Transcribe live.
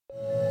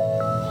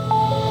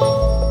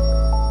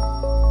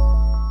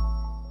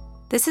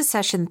This is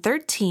session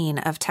 13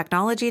 of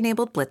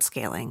Technology-enabled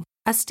Blitzscaling,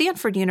 a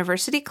Stanford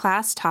University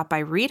class taught by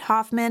Reid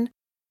Hoffman,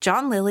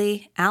 John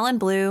Lilly, Alan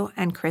Blue,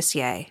 and Chris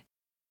Yeh.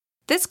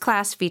 This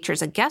class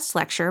features a guest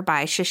lecture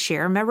by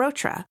Shishir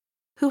Mehrotra,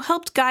 who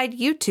helped guide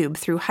YouTube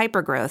through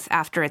hypergrowth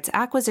after its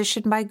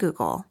acquisition by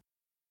Google.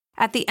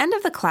 At the end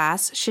of the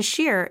class,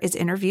 Shishir is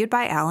interviewed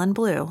by Alan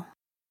Blue.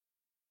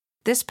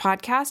 This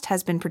podcast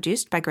has been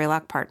produced by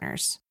Greylock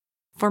Partners.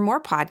 For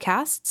more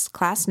podcasts,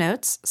 class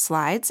notes,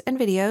 slides, and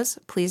videos,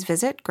 please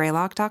visit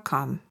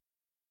greylock.com.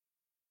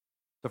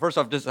 So first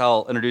off,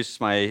 I'll introduce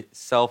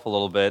myself a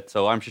little bit.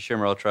 So I'm Shishir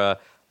Mehrotra.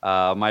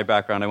 My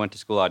background, I went to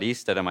school out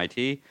east at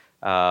MIT.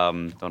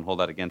 Don't hold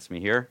that against me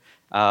here.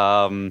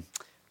 I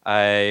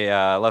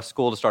left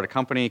school to start a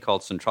company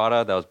called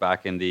Centrata. That was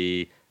back in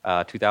the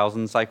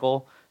 2000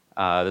 cycle.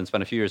 Then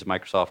spent a few years at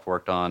Microsoft,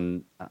 worked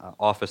on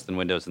Office and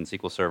Windows and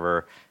SQL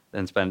Server.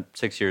 Then spent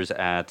 6 years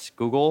at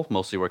Google,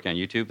 mostly working on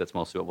YouTube. That's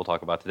mostly what we'll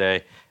talk about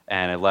today.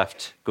 And I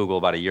left Google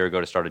about a year ago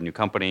to start a new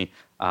company.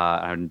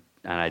 And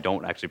I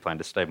don't actually plan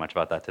to say much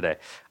about that today.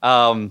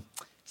 Let me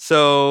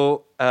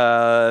tell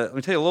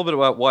you a little bit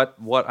about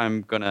what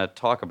I'm going to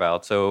talk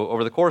about. So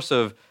over the course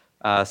of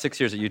 6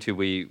 years at YouTube,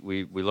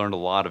 we learned a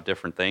lot of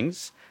different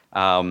things.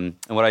 And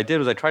what I did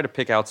was I tried to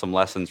pick out some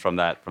lessons from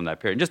that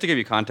period. And just to give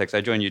you context,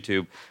 I joined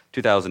YouTube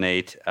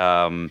 2008.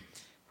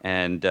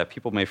 And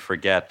people may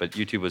forget, but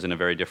YouTube was in a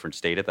very different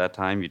state at that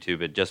time. YouTube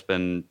had just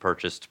been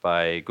purchased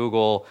by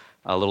Google,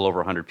 a little over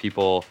 100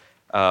 people.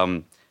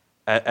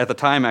 At the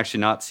time, actually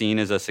not seen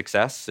as a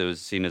success. It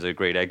was seen as a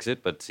great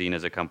exit, but seen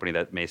as a company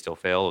that may still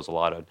fail. There was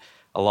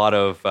a lot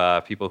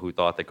of people who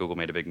thought that Google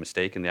made a big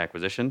mistake in the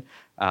acquisition.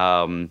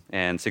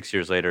 And 6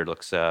 years later, it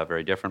looks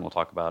very different. We'll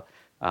talk about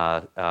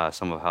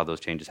some of how those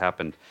changes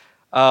happened.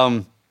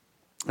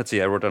 Let's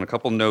see, I wrote down a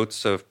couple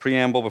notes of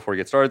preamble before we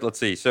get started. Let's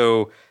see.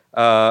 So,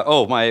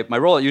 my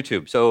role at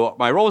YouTube. So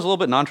my role was a little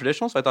bit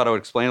non-traditional, so I thought I would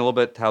explain a little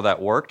bit how that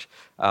worked.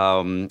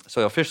 So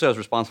officially I was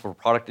responsible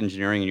for product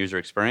engineering and user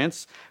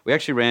experience. We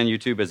actually ran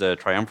YouTube as a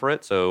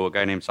triumvirate. So a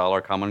guy named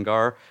Salar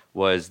Kamangar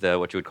was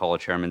what you would call a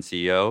chairman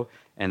CEO.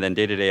 And then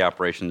day-to-day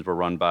operations were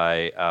run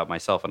by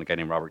myself and a guy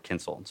named Robert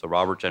Kinsel. So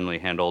Robert generally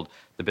handled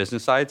the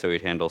business side, so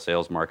he'd handle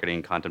sales,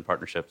 marketing, content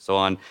partnerships, so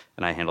on.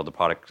 And I handled the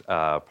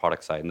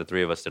product side. And the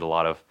three of us did a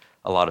lot of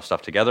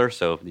stuff together.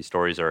 So these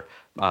stories are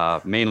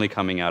mainly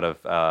coming out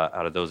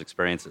of those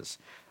experiences.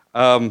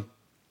 One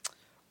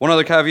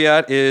other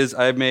caveat is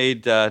I've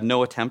made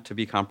no attempt to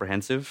be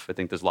comprehensive. I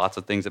think there's lots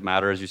of things that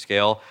matter as you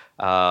scale.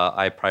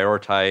 I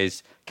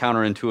prioritize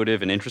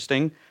counterintuitive and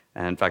interesting.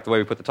 And in fact, the way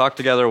we put the talk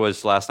together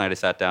was last night I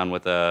sat down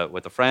with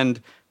a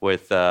friend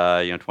with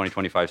 20,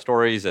 25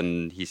 stories,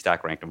 and he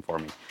stack ranked them for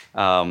me.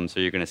 So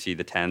you're going to see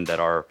the 10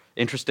 that are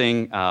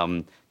interesting.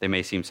 They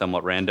may seem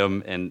somewhat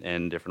random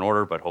in different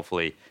order, but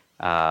hopefully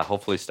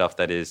stuff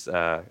that is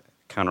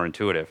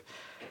counterintuitive.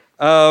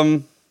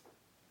 And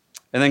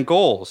then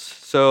goals.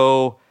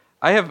 So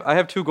I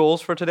have two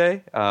goals for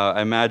today.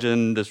 I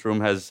imagine this room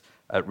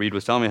Reid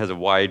was telling me, has a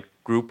wide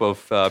group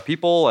of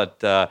people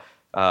at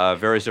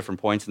various different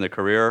points in their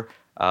career.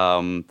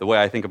 The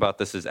way I think about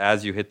this is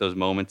as you hit those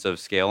moments of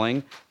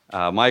scaling,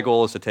 my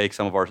goal is to take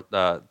some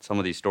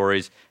of these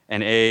stories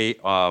and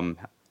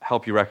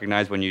help you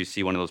recognize when you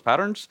see one of those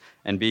patterns,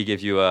 and B,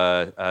 give you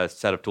a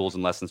set of tools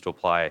and lessons to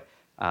apply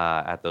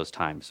at those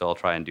times. So I'll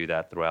try and do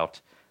that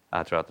throughout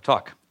the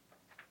talk.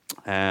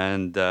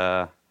 And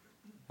I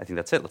think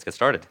that's it. Let's get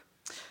started.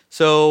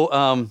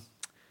 So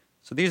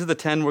these are the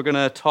 10 we're going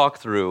to talk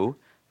through.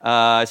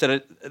 I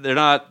said they're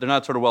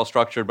not sort of well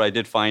structured, but I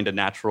did find a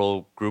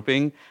natural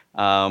grouping.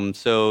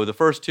 So the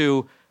first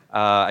two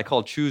I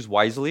call choose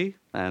wisely,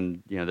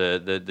 and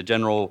the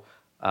general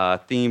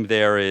theme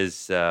there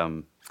is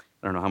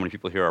I don't know how many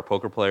people here are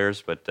poker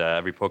players, but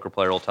every poker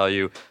player will tell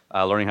you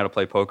learning how to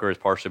play poker is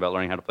partially about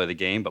learning how to play the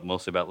game, but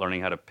mostly about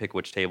learning how to pick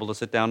which table to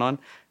sit down on.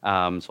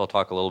 So I'll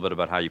talk a little bit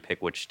about how you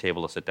pick which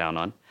table to sit down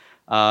on.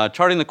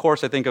 Charting the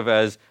course I think of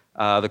as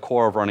the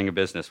core of running a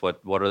business.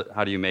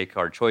 How do you make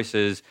hard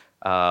choices?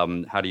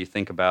 How do you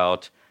think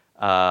about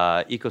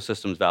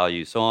ecosystems,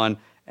 values, so on?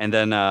 And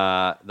then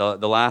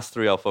the last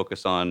three I'll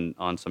focus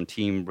on some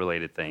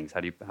team-related things.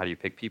 How do you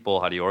pick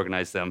people? How do you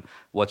organize them?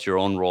 What's your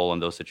own role in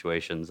those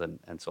situations, and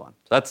so on.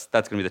 So that's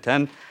going to be the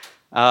 10.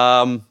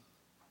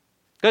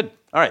 Good.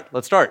 All right,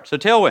 let's start. So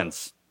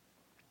tailwinds.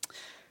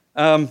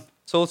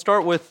 So let's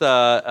start with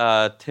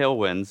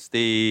tailwinds.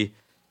 The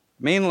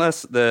main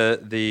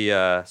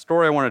the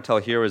story I want to tell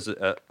here is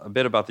a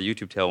bit about the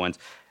YouTube tailwinds,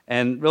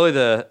 and really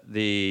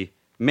the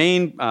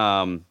main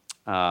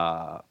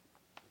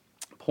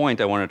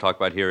point I want to talk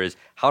about here is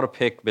how to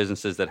pick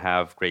businesses that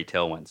have great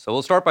tailwinds. So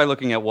we'll start by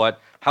looking at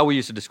how we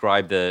used to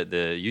describe the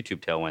YouTube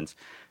tailwinds.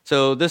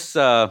 So this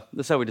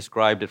is how we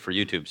described it for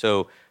YouTube.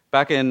 So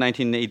back in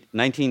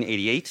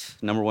 1988,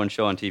 number one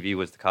show on TV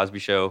was The Cosby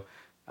Show.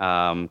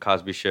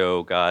 Cosby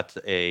Show got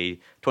a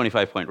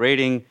 25-point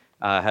rating,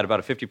 had about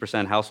a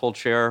 50% household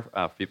share.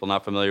 For people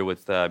not familiar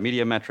with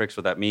media metrics,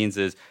 what that means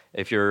is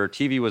if your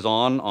TV was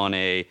on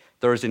a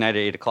Thursday night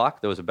at 8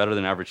 o'clock, there was a better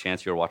than average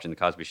chance you were watching The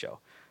Cosby Show.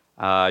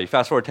 You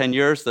fast forward 10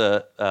 years,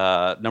 the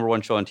number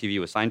one show on TV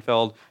was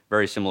Seinfeld,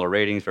 very similar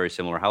ratings, very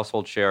similar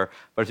household share.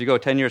 But if you go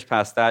 10 years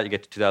past that, you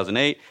get to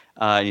 2008,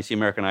 and you see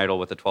American Idol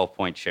with a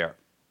 12-point share.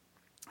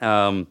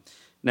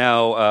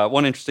 Now,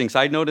 one interesting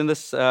side note in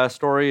this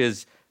story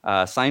is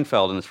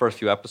Seinfeld in its first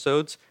few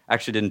episodes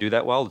actually didn't do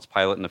that well. Its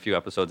pilot and a few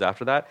episodes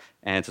after that.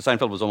 And so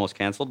Seinfeld was almost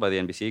canceled by the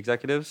NBC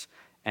executives.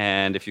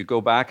 And if you go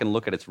back and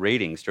look at its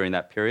ratings during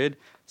that period,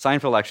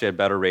 Seinfeld actually had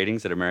better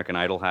ratings than American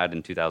Idol had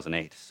in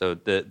 2008. So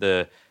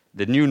the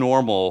new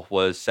normal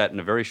was set in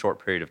a very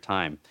short period of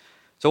time.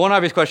 So one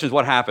obvious question is,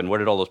 what happened? Where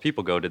did all those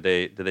people go? Did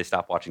they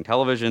stop watching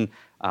television?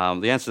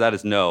 The answer to that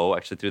is no.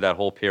 Actually, through that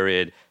whole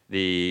period,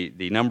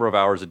 the number of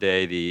hours a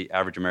day the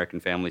average American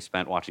family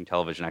spent watching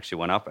television actually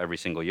went up every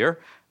single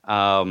year.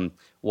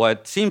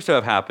 What seems to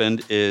have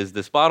happened is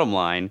this bottom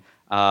line,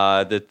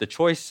 that the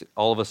choice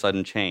all of a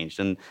sudden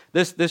changed. And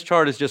this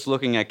chart is just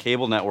looking at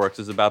cable networks.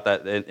 This is about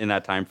that in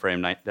that time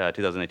frame,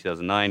 2008,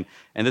 2009.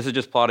 And this is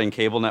just plotting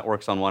cable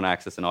networks on one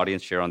axis and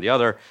audience share on the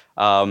other.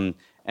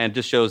 And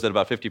just shows that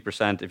about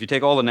 50%, if you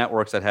take all the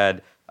networks that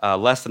had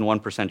less than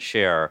 1%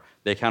 share,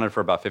 they accounted for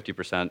about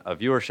 50% of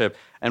viewership.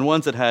 And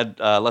ones that had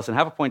less than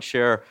half a point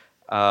share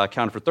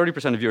accounted for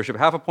 30% of viewership.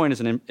 Half a point is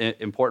an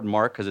important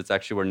mark because it's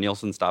actually where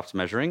Nielsen stops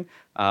measuring.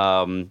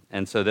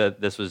 And so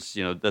this was,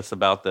 that's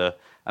about the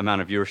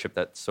amount of viewership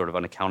that's sort of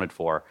unaccounted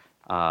for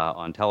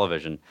on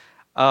television.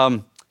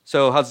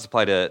 So how does this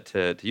apply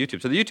to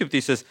YouTube? So the YouTube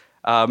thesis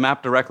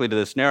mapped directly to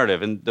this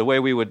narrative. And the way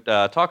we would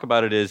talk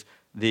about it is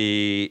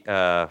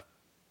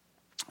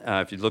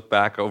if you look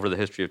back over the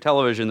history of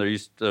television, there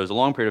was a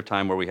long period of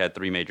time where we had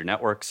three major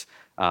networks.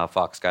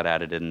 Fox got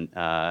added in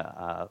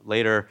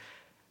later.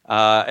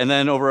 And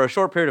then over a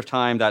short period of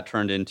time, that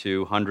turned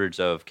into hundreds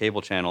of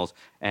cable channels.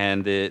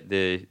 And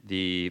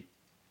the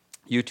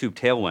YouTube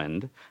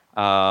tailwind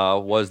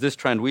was this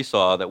trend we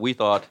saw that we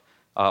thought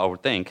or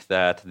think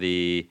that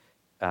the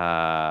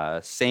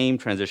same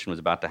transition was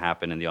about to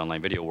happen in the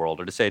online video world.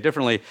 Or to say it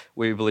differently,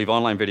 we believe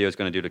online video is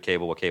going to do to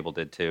cable what cable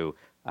did to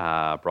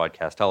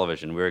broadcast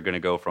television. We're going to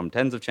go from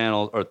tens of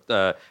channels, or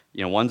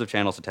ones of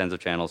channels to tens of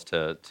channels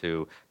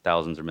to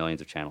thousands or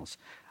millions of channels.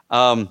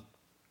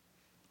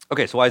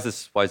 Okay, so why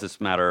does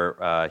this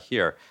matter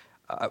here?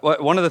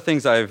 One of the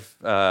things I've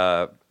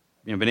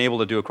been able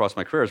to do across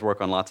my career is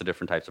work on lots of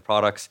different types of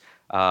products.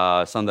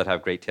 Some that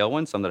have great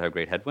tailwinds, some that have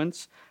great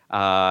headwinds.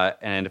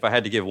 And if I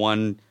had to give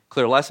one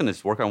clear lesson,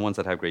 is work on ones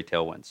that have great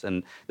tailwinds.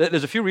 And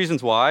there's a few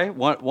reasons why.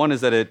 One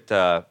is that it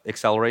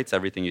accelerates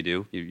everything you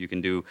do. You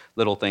can do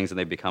little things and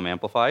they become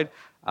amplified.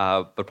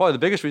 But probably the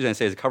biggest reason I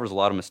say is it covers a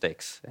lot of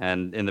mistakes.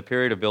 And in the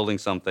period of building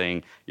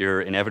something,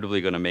 you're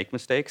inevitably going to make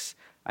mistakes.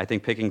 I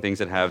think picking things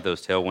that have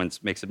those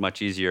tailwinds makes it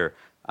much easier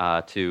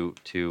to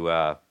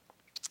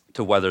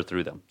weather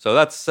through them. So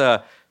that's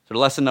sort of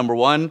lesson number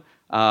one.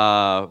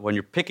 When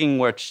you're picking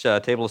which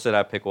table to sit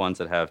at, pick ones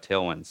that have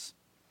tailwinds.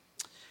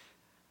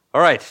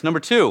 All right, number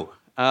two,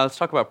 let's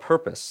talk about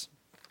purpose.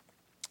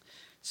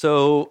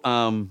 So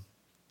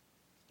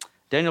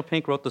Daniel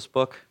Pink wrote this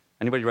book.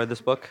 Anybody read this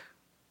book?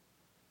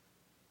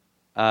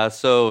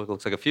 So it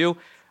looks like a few.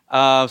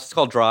 It's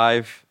called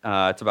Drive.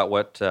 It's about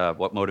what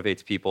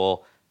motivates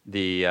people.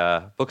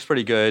 The book's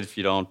pretty good. If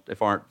you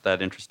aren't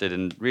that interested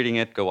in reading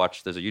it, go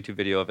watch. There's a YouTube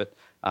video of it.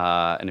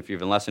 And if you're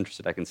even less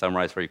interested, I can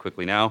summarize very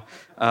quickly now.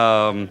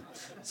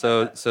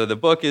 So the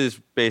book is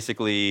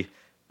basically,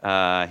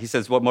 he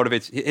says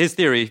his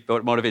theory,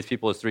 what motivates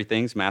people is three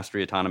things: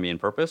 mastery, autonomy, and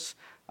purpose.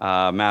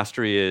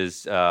 Mastery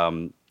is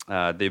the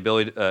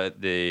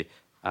ability,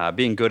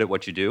 being good at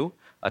what you do.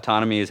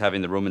 Autonomy is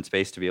having the room and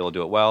space to be able to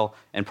do it well.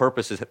 And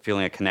purpose is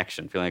feeling a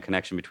connection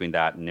between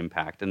that and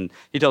impact. And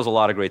he tells a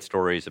lot of great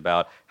stories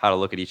about how to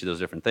look at each of those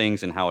different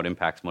things and how it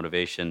impacts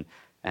motivation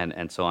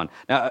and so on.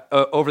 Now,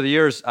 over the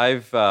years,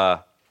 I've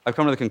come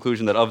to the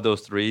conclusion that of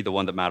those three, the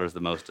one that matters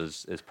the most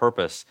is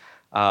purpose.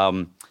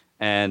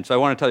 And so I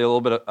want to tell you a little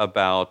bit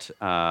about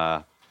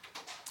how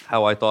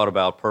I thought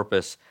about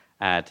purpose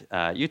at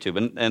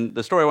YouTube. And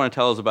the story I want to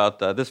tell is about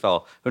this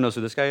fellow. Who knows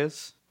who this guy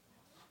is?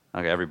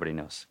 Okay, everybody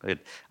knows. Good.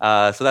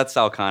 So that's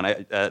Sal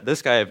Khan.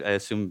 This guy, I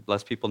assume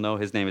less people know.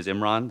 His name is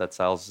Imran. That's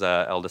Sal's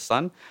eldest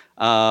son.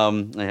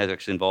 And he's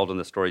actually involved in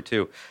this story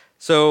too.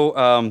 So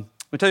let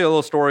me tell you a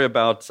little story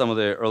about some of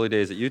the early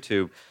days at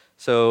YouTube.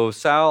 So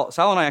Sal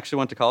and I actually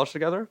went to college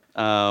together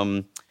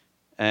and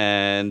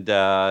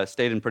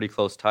stayed in pretty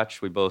close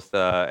touch. We both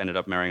ended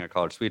up marrying our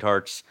college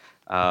sweethearts.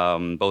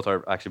 Both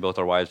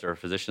our wives are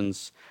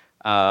physicians.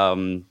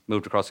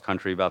 Moved across the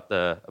country about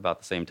the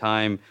same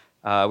time.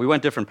 We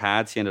went different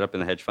paths. He ended up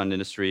in the hedge fund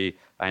industry.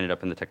 I ended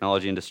up in the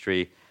technology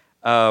industry.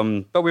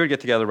 But we would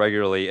get together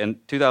regularly. In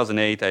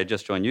 2008, I had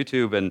just joined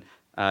YouTube, and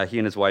he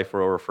and his wife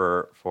were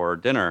over for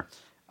dinner.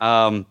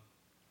 And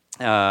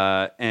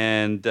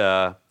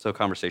So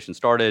conversation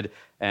started,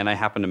 and I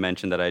happened to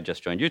mention that I had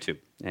just joined YouTube.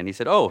 And he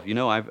said, oh,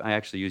 I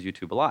actually use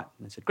YouTube a lot.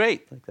 And I said,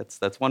 great, like,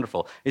 that's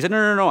wonderful. He said,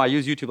 no, I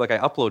use YouTube, like I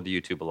upload to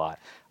YouTube a lot.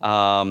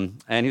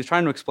 And he was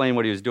trying to explain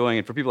what he was doing.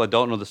 And for people that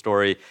don't know the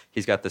story,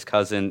 he's got this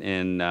cousin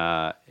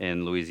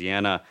in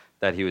Louisiana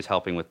that he was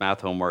helping with math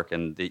homework,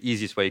 and the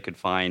easiest way he could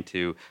find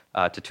to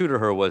tutor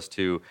her was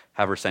to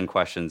have her send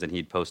questions, and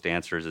he'd post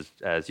answers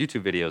as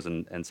YouTube videos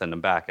and send them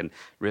back. And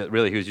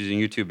really, he was using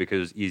YouTube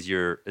because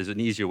it's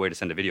an easier way to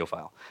send a video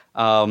file.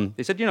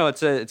 He said,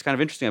 it's kind of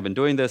interesting. I've been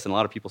doing this, and a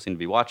lot of people seem to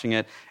be watching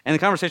it. And the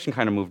conversation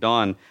kind of moved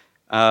on.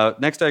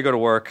 Next day, I go to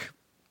work.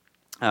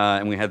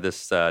 And we had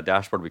this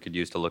dashboard we could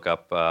use to look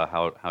up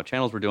how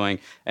channels were doing.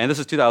 And this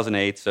is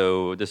 2008,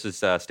 so this is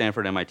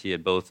Stanford and MIT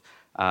had both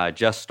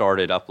just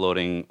started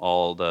uploading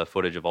all the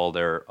footage of all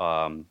their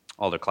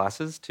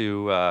classes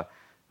to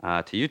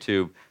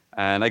YouTube.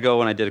 And I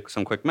go and I did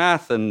some quick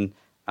math and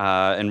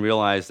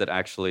realized that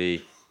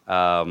actually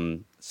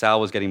Sal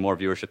was getting more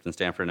viewership than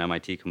Stanford and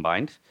MIT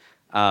combined.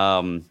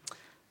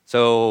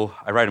 So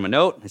I write him a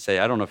note. I say,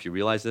 I don't know if you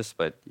realize this,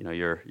 but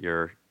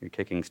you're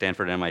kicking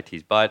Stanford and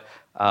MIT's butt.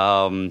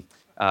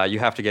 You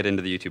have to get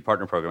into the YouTube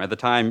partner program. At the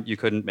time, you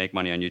couldn't make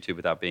money on YouTube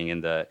without being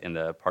in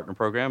the partner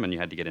program, and you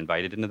had to get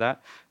invited into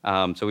that.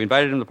 So we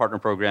invited him to the partner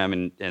program,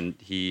 and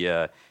he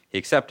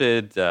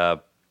accepted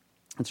and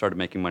started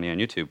making money on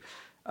YouTube.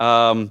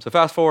 So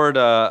fast forward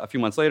a few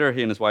months later,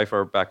 he and his wife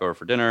are back over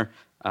for dinner.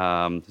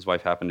 His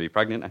wife happened to be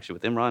pregnant, actually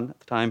with Imran at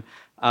the time.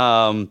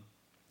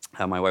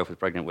 My wife was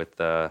pregnant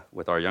with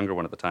our younger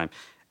one at the time.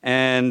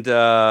 And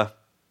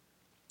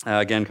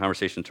again,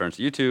 conversation turns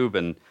to YouTube,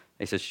 and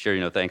he says,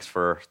 "Sure, thanks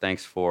for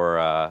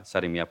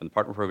setting me up in the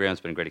partner program.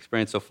 It's been a great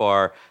experience so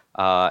far."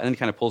 And then he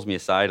kind of pulls me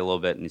aside a little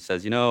bit, and he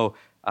says,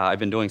 "I've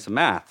been doing some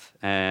math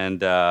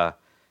and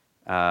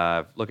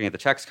looking at the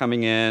checks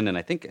coming in, and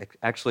I think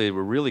actually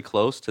we're really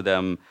close to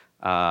them.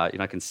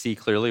 I can see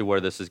clearly where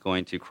this is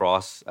going to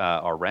cross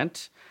our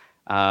rent.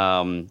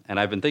 And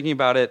I've been thinking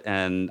about it,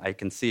 and I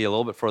can see a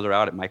little bit further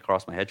out it might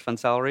cross my hedge fund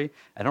salary.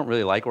 I don't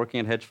really like working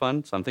at hedge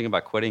fund, so I'm thinking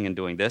about quitting and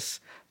doing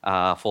this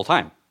full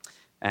time."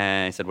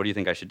 And he said, "What do you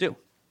think I should do?"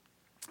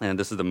 And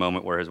this is the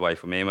moment where his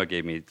wife, Umayma,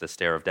 gave me the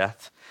stare of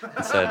death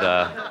and said,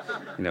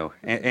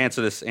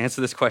 answer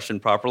this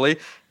question properly.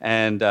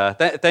 And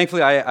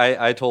thankfully,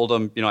 I told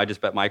him, I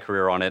just bet my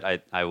career on it.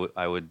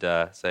 I would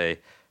say,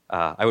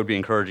 I would be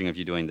encouraging of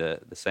you doing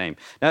the same.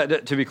 Now,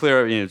 to be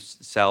clear,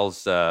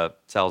 Sal's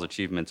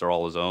achievements are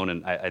all his own,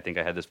 and I think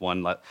I had this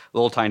one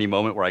little tiny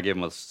moment where I gave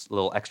him a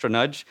little extra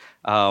nudge.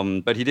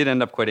 But he did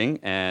end up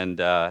quitting, and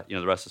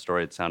the rest of the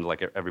story, it sounded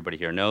like everybody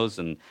here knows.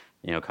 And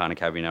Khan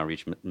Academy now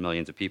reach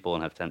millions of people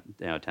and have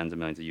tens of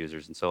millions of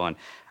users and so on.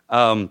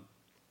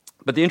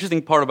 But the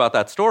interesting part about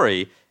that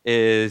story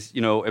is,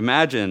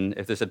 imagine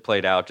if this had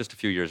played out just a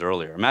few years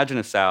earlier. Imagine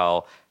if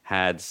Sal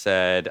had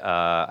said,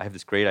 "I have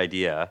this great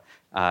idea."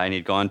 And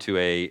he'd gone to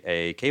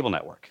a cable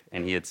network,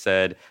 and he had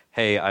said,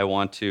 "Hey, I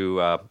want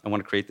to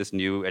create this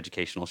new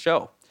educational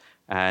show."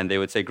 And they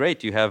would say, "Great.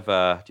 Do you have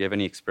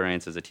any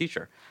experience as a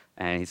teacher?"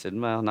 And he said,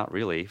 "Well, not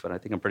really, but I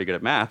think I'm pretty good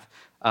at math."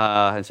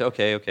 And said,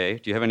 "Okay.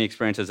 Do you have any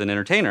experience as an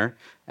entertainer?"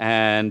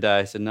 And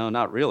I said, "No,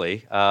 not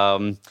really."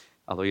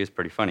 Although he is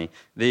pretty funny.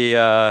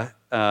 And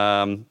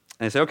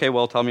I said, "Okay,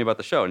 well, tell me about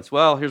the show." And he said,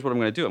 "Well, here's what I'm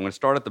going to do. I'm going to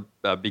start at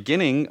the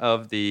beginning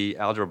of the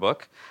algebra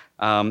book,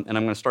 and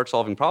I'm going to start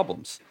solving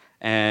problems.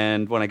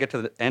 And when I get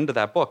to the end of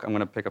that book, I'm going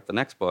to pick up the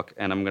next book,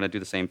 and I'm going to do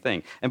the same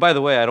thing. And by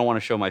the way, I don't want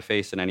to show my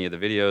face in any of the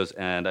videos,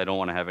 and I don't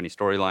want to have any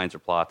storylines or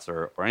plots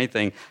or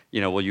anything.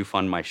 Will you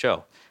fund my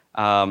show?"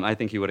 I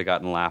think he would have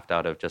gotten laughed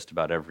out of just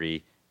about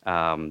every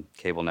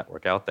cable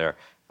network out there.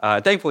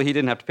 Thankfully, he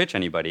didn't have to pitch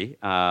anybody.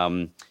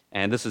 And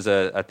this is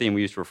a theme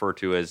we used to refer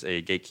to as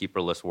a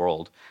gatekeeperless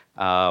world.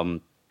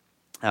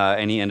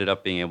 And he ended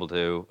up being able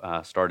to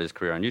start his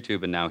career on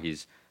YouTube, and now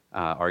he's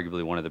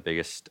arguably one of the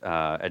biggest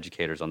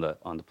educators on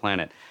the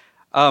planet.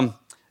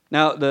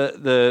 Now,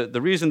 the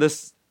reason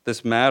this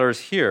matters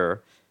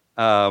here,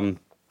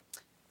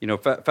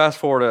 fast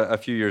forward a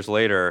few years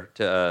later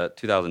to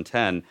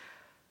 2010,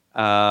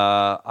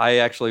 I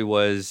actually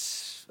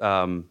was,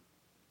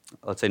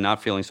 let's say,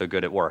 not feeling so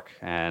good at work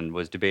and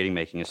was debating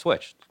making a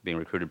switch, being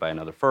recruited by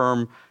another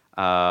firm,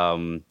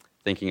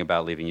 thinking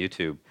about leaving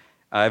YouTube.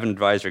 I have an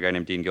advisor, a guy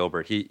named Dean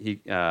Gilbert.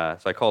 So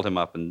I called him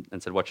up and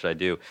said, "What should I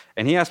do?"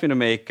 And he asked me to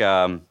make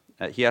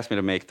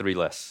 3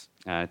 lists.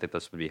 And I think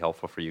this would be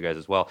helpful for you guys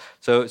as well.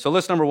 So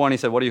list number 1, he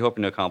said, "What are you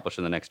hoping to accomplish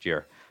in the next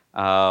year?"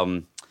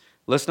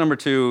 List number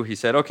 2, he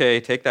said, "Okay,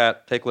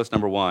 take list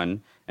number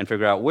 1 and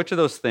figure out which of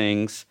those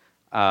things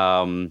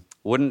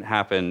wouldn't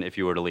happen if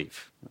you were to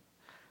leave."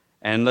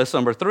 And list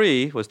number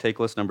 3 was take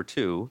list number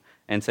 2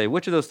 and say,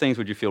 which of those things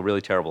would you feel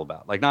really terrible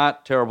about? Like,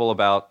 not terrible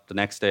about the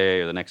next day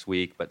or the next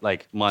week, but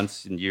like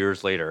months and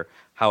years later,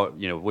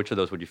 which of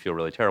those would you feel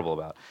really terrible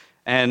about?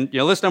 And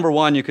list number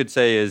 1 you could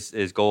say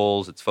is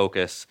goals, it's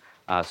focus.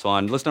 So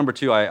on list number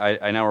 2,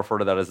 I now refer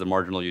to that as the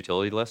marginal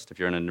utility list. If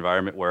you're in an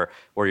environment where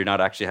you're not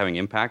actually having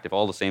impact, if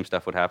all the same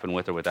stuff would happen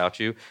with or without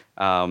you,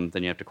 then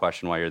you have to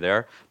question why you're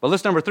there. But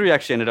list number 3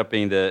 actually ended up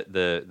being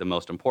the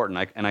most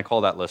important, and I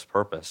call that list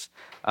purpose.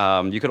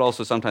 You could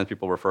also, sometimes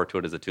people refer to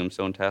it as a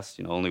tombstone test.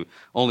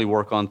 Only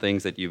work on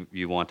things that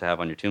you want to have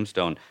on your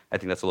tombstone. I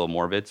think that's a little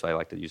morbid, so I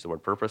like to use the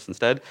word purpose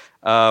instead.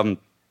 But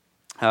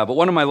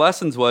one of my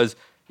lessons was,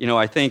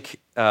 I think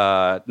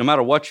no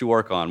matter what you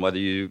work on,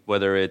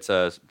 whether it's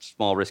a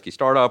small risky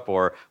startup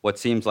or what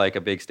seems like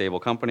a big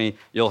stable company,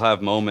 you'll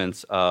have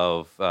moments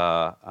of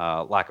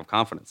lack of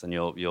confidence, and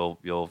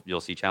you'll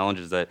see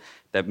challenges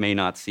that may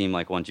not seem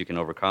like ones you can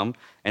overcome.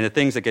 And the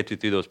things that get you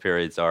through those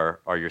periods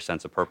are your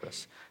sense of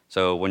purpose.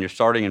 So when you're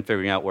starting and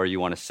figuring out where you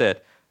want to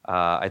sit,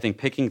 I think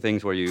picking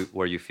things where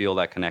you feel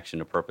that connection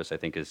to purpose, I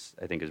think is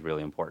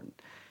really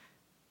important.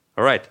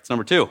 All right, that's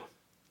number 2.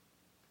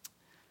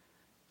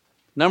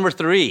 Number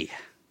 3,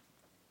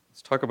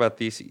 let's talk about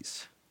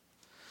theses.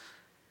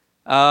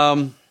 So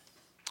I'm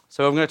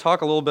going to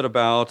talk a little bit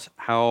about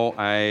how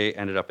I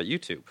ended up at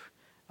YouTube.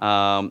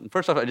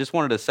 First off, I just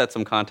wanted to set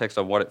some context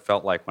on what it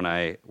felt like when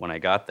I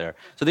got there.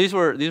 So these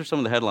were some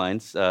of the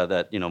headlines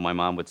that my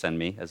mom would send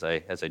me as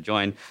I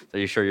joined. So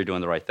you're sure you're doing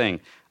the right thing.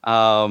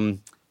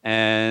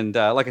 And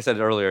like I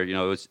said earlier,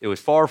 it was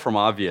far from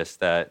obvious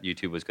that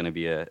YouTube was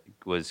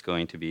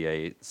going to be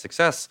a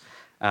success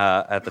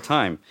at the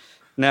time.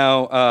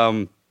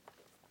 Now,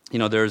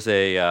 there's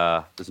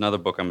another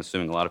book I'm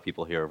assuming a lot of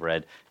people here have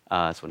read.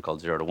 It's one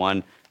called 0 to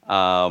 1.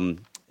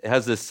 It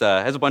has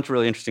a bunch of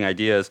really interesting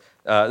ideas.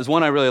 There's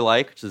one I really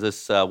like, which is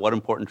this: what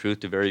important truth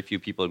do very few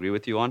people agree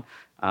with you on?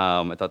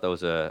 I thought that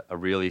was a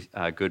really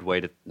good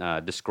way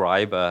to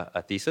describe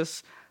a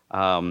thesis.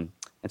 And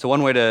so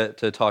one way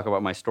to talk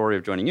about my story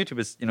of joining YouTube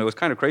is, it was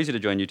kind of crazy to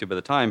join YouTube at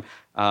the time,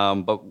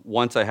 but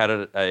once I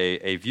had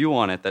a view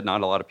on it that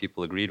not a lot of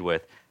people agreed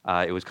with,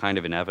 it was kind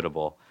of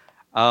inevitable.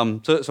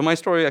 So my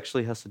story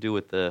actually has to do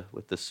with the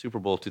Super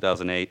Bowl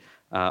 2008.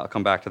 I'll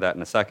come back to that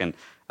in a second.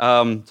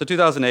 So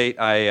 2008,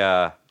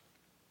 I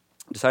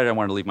decided I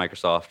wanted to leave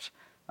Microsoft.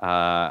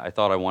 I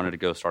thought I wanted to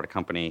go start a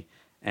company,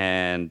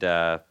 and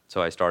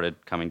so I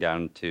started coming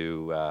down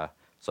to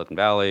Silicon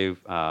Valley,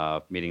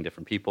 meeting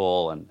different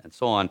people and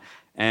so on,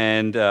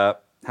 and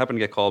happened to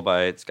get called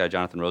by this guy,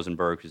 Jonathan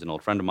Rosenberg, who's an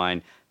old friend of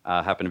mine,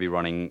 happened to be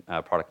running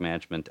product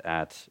management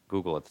at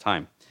Google at the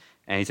time.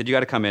 And he said, you got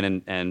to come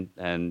in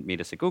and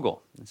meet us at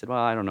Google. I said, well,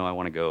 I don't know. I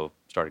want to go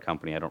start a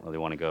company. I don't really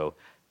want to go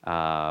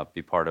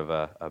be part of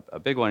a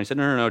big one. He said,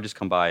 no, just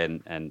come by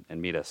and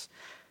meet us.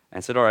 And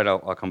I said, all right,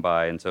 I'll come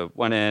by. And so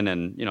went in,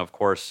 and of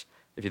course,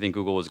 if you think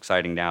Google was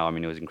exciting now,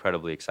 it was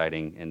incredibly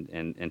exciting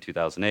in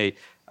 2008.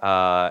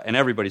 And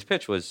everybody's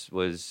pitch was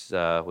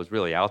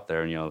really out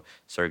there. And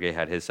Sergey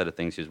had his set of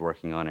things he was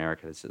working on.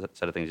 Eric had his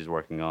set of things he was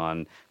working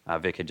on.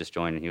 Vic had just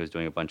joined, and he was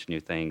doing a bunch of new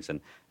things and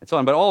so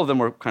on. But all of them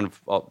were kind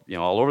of all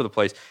over the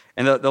place.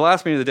 And the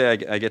last meeting of the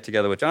day, I get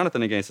together with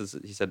Jonathan again.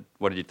 He said,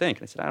 "What did you think?"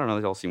 And I said, "I don't know.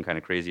 These all seem kind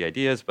of crazy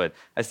ideas, but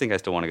I think I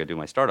still want to go do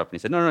my startup." And he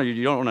said, "No,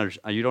 you don't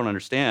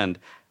understand."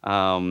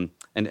 And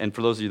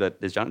for those of you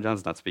that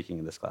Jonathan's not speaking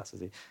in this class, is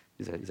he?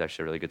 He's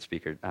actually a really good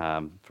speaker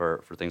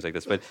for things like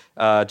this. But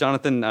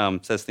Jonathan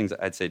says things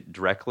I'd say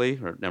directly,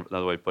 or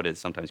another way to put it is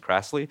sometimes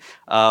crassly.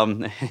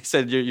 He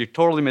said, you're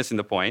totally missing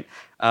the point.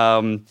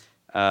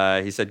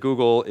 He said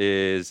Google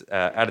is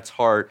at its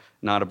heart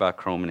not about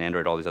Chrome and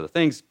Android, all these other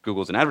things.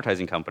 Google's an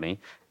advertising company,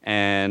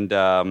 and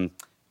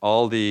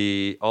all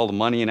the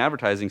money in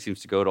advertising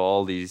seems to go to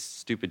all these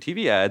stupid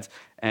TV ads,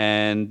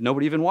 and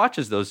nobody even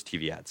watches those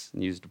TV ads.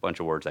 And he used a bunch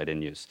of words I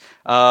didn't use.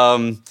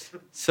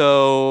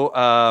 So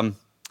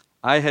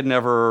I had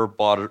never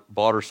bought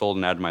or sold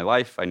an ad in my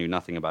life. I knew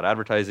nothing about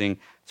advertising.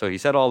 So he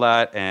said all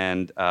that,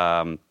 and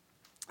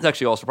it's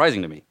actually all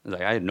surprising to me.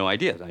 I had no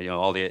idea.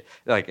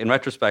 In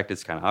retrospect,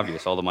 it's kind of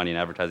obvious. All the money in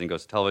advertising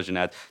goes to television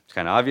ads. It's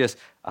kind of obvious.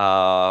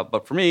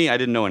 But for me, I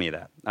didn't know any of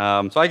that.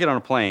 So I get on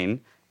a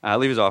plane,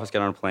 leave his office,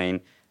 get on a plane,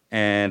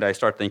 and I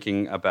start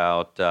thinking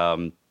about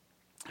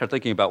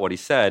what he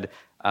said.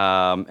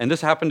 And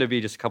this happened to be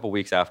just a couple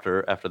weeks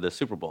after the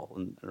Super Bowl.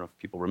 And I don't know if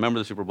people remember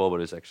the Super Bowl, but it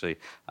was actually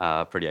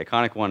a pretty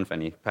iconic one. If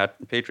any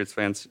Patriots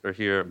fans are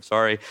here, I'm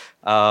sorry.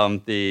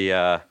 But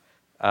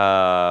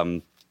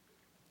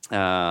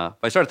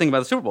I started thinking about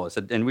the Super Bowl. I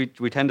said, and we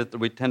tend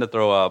to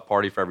throw a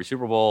party for every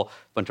Super Bowl.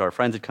 A bunch of our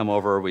friends would come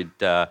over. We'd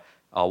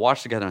all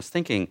watch together. And I was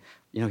thinking,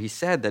 he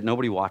said that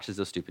nobody watches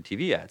those stupid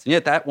TV ads, and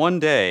yet that one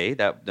day,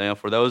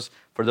 for those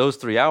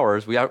 3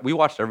 hours, we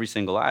watched every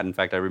single ad. In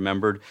fact, I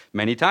remembered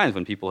many times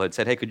when people had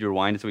said, "Hey, could you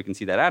rewind it so we can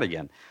see that ad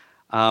again?"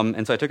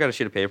 And so I took out a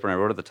sheet of paper and I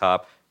wrote at the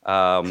top,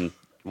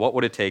 "What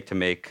would it take to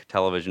make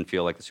television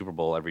feel like the Super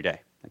Bowl every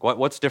day? Like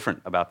what's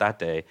different about that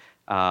day,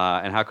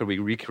 and how could we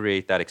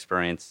recreate that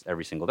experience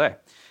every single day?"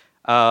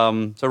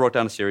 So I wrote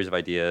down a series of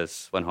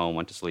ideas, went home,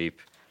 went to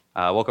sleep.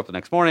 Woke up the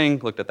next morning,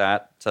 looked at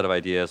that set of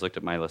ideas, looked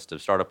at my list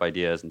of startup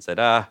ideas, and said,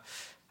 I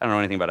don't know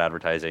anything about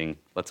advertising.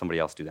 Let somebody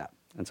else do that.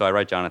 And so I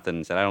write Jonathan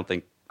and said, I don't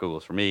think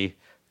Google's for me.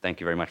 thank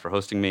you very much for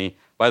hosting me.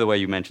 By the way,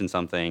 you mentioned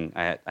something.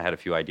 I had a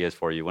few ideas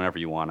for you. Whenever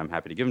you want, I'm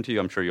happy to give them to you.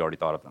 I'm sure you already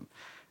thought of them.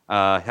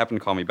 Happened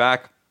to call me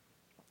back,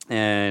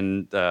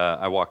 and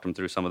I walked him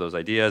through some of those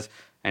ideas.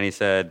 And he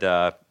said,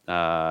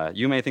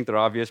 you may think they're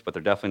obvious, but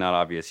they're definitely not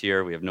obvious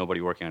here. We have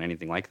nobody working on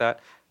anything like that.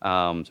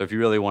 So if you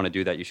really want to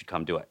do that, you should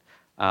come do it.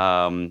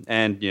 And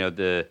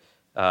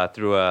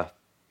through a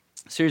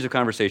series of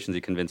conversations,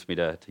 he convinced me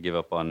to give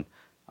up on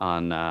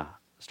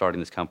starting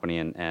this company,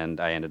 and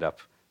I ended up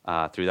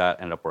ended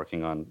up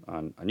working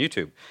on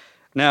YouTube.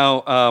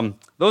 Now,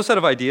 those set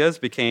of ideas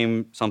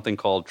became something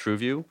called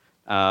TrueView.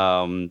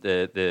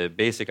 The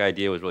basic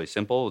idea was really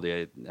simple.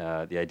 The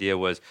idea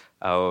was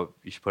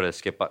you should put a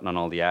skip button on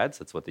all the ads.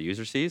 That's what the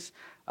user sees.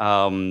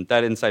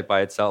 That insight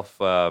by itself,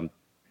 it's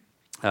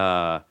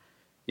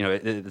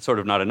sort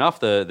of not enough.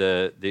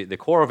 The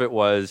core of it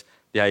was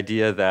the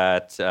idea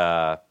that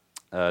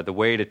the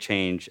way to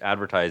change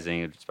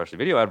advertising, especially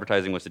video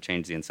advertising, was to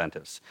change the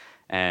incentives.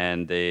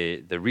 And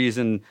the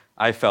reason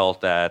I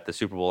felt that the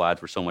Super Bowl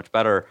ads were so much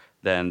better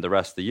than the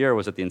rest of the year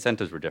was that the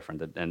incentives were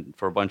different, and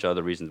for a bunch of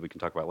other reasons we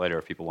can talk about later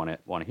if people want to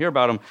hear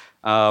about them.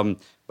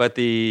 But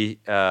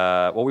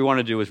what we want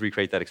to do is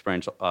recreate that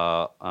experience,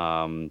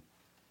 all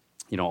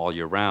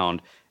year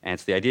round. And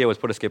so the idea was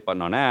put a skip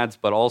button on ads,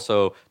 but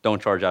also don't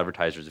charge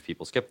advertisers if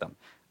people skip them.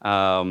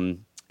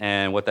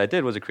 And what that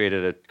did was it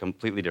created a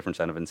completely different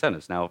set of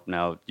incentives. Now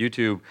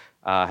YouTube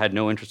had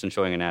no interest in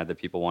showing an ad that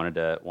people wanted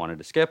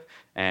to skip,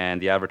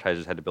 and the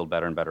advertisers had to build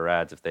better and better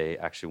ads if they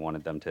actually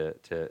wanted them to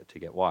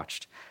get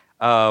watched.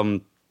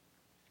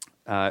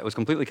 It was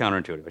completely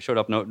counterintuitive. I showed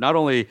up. Not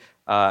only,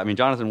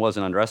 Jonathan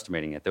wasn't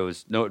underestimating it. There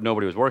was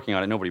nobody was working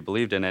on it. Nobody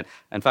believed in it.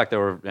 In fact, they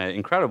were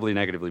incredibly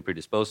negatively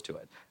predisposed to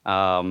it.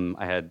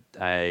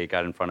 I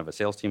got in front of a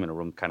sales team in a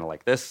room kind of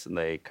like this, and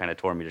they kind of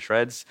tore me to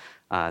shreds.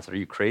 I said, "Are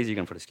you crazy? You're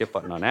going to put a skip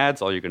button on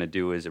ads? All you're going to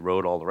do is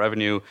erode all the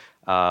revenue,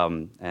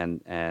 while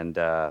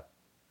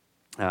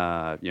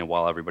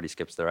everybody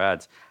skips their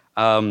ads."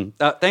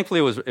 Thankfully,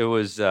 it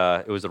was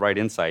the right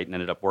insight and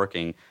ended up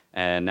working.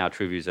 And now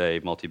TrueView is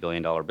a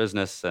multi-billion-dollar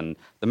business, and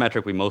the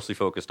metric we mostly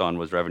focused on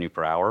was revenue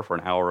per hour for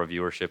an hour of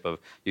viewership of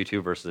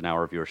YouTube versus an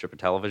hour of viewership of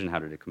television. How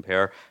did it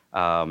compare?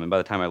 And by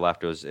the time I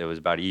left, it was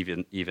about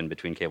even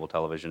between cable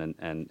television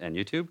and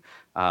YouTube,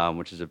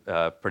 which is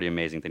a pretty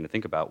amazing thing to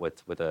think about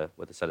with a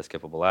set of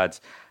skippable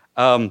ads.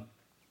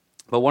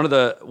 But one of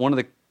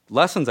the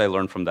lessons I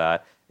learned from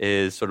that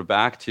is sort of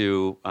back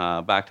to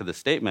the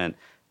statement.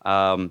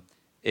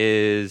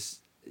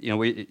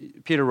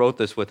 Peter wrote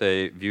this with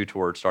a view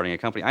towards starting a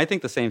company. I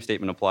think the same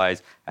statement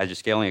applies as you're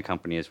scaling a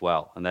company as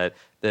well, and that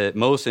the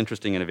most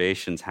interesting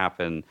innovations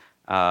happen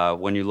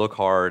when you look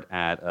hard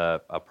at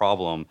a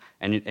problem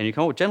and you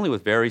come up generally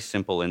with very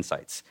simple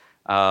insights.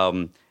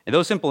 And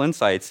those simple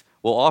insights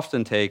will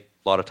often take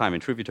a lot of time.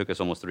 And TrueView took us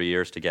almost 3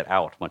 years to get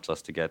out, much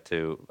less to get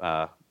to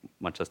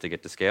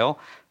scale.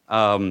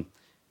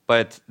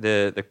 But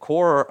the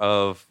core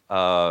of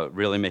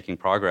really making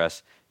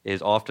progress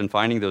is often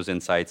finding those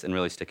insights and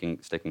really sticking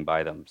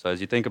by them. So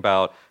as you think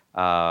about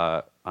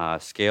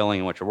scaling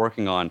and what you're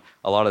working on,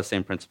 a lot of the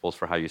same principles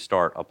for how you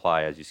start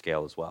apply as you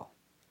scale as well.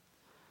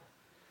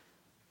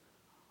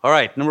 All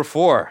right, number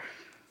 4,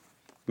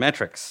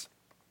 metrics.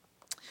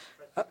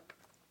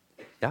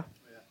 Yeah?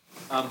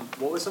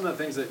 What were some of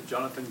the things that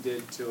Jonathan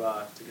did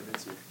to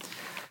convince you?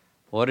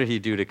 What did he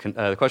do to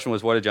the question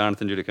was, what did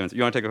Jonathan do to convince you?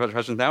 You want to take the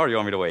questions now, or do you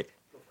want me to wait?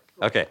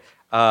 Okay.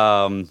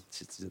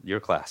 It's your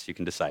class. You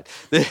can decide.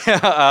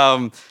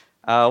 What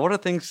are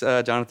things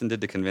Jonathan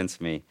did to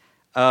convince me?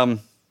 I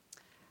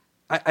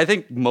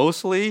think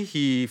mostly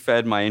he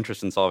fed my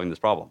interest in solving this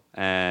problem,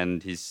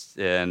 and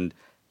there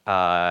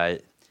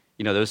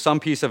was some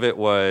piece of it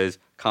was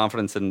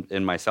confidence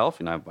in myself.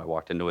 I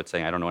walked into it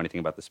saying I don't know anything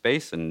about the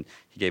space, and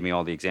he gave me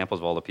all the examples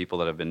of all the people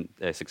that have been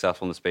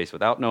successful in the space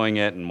without knowing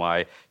it, and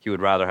why he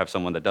would rather have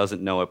someone that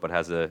doesn't know it but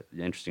has an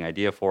interesting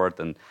idea for it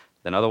than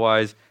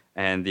otherwise.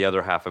 And the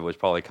other half of it was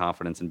probably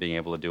confidence in being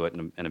able to do it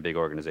in a big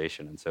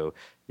organization. And so,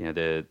 he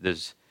ended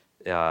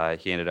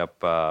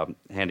up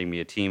handing me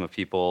a team of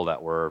people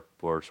that were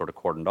sort of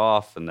cordoned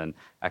off, and then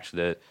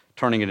actually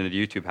turning it into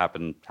YouTube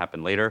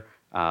happened later.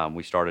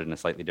 We started in a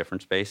slightly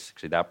different space.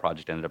 Actually, that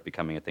project ended up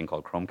becoming a thing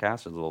called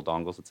Chromecast. Those little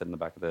dongles that sit in the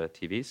back of the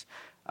TVs.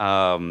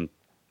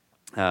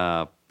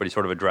 But he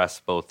sort of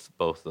addressed both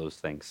those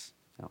things.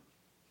 Yeah.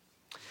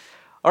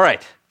 All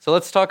right, so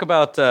let's talk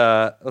about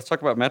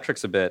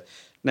metrics a bit.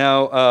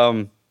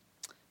 Now,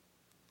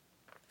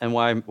 and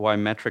why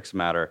metrics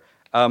matter.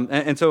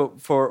 And so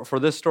for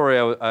this story,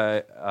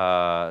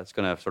 it's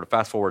going to sort of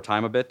fast forward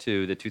time a bit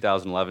to the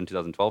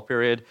 2011-2012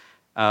 period.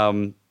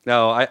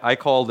 Now, I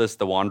call this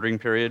the wandering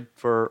period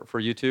for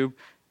YouTube.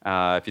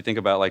 If you think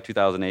about like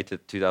 2008 to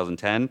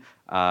 2010,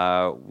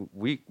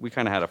 we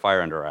kind of had a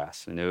fire under our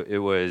ass. And it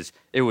was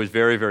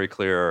very, very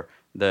clear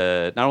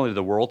that not only did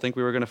the world think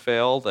we were going to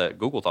fail, that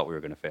Google thought we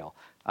were going to fail.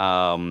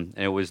 And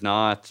it was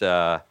not...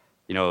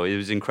 it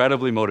was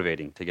incredibly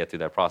motivating to get through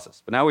that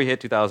process. But now we hit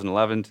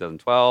 2011,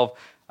 2012.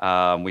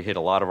 We hit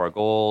a lot of our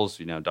goals.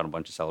 Done a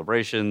bunch of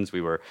celebrations.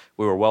 We were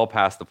well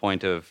past the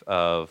point of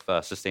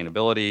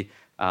sustainability.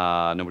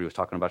 Nobody was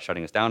talking about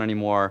shutting us down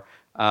anymore.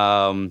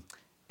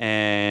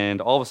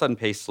 And all of a sudden,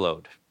 pace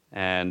slowed,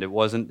 and it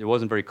wasn't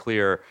very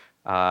clear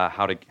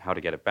how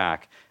to get it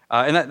back.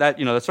 And that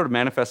sort of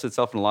manifested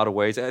itself in a lot of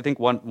ways. I think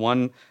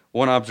one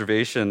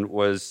observation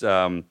was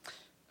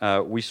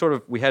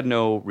we had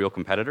no real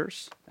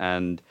competitors,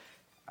 and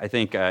I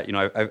think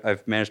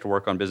I've managed to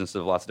work on businesses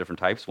of lots of different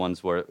types.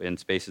 Ones where in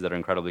spaces that are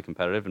incredibly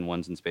competitive, and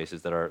ones in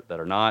spaces that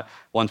are not.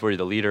 Ones where you're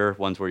the leader,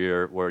 ones where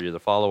you're the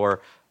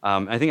follower.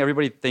 I think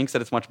everybody thinks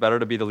that it's much better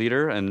to be the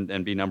leader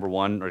and be number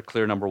one or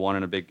clear number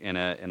one in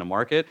a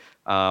market.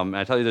 And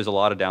I tell you, there's a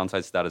lot of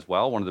downsides to that as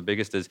well. One of the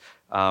biggest is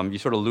you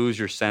sort of lose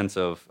your sense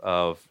of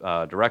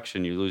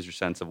direction. You lose your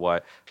sense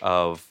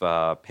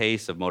of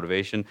pace, of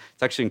motivation.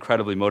 It's actually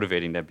incredibly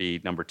motivating to be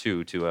number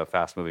two to a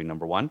fast-moving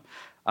number one.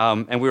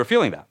 And we were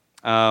feeling that.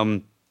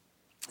 And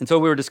so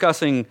we were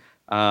discussing,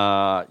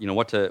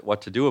 what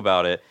to do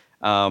about it.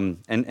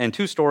 And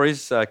two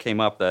stories came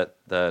up that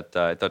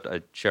I thought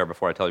I'd share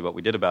before I tell you what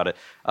we did about it.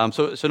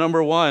 So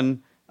number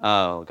one,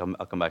 I'll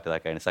come back to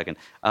that guy in a second.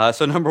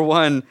 So number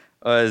one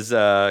was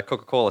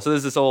Coca-Cola. So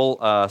there's this old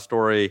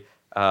story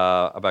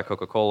about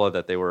Coca-Cola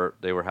that they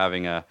were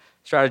having a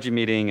strategy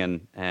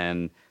meeting,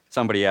 and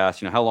somebody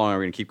asked, how long are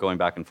we going to keep going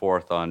back and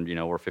forth on,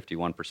 we're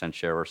 51%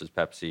 share versus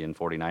Pepsi and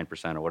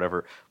 49%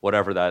 or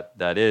whatever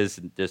that is.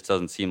 It just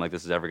doesn't seem like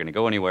this is ever going to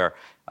go anywhere.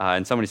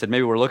 And somebody said,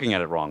 maybe we're looking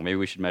at it wrong. Maybe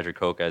we should measure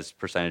Coke as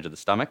percentage of the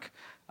stomach.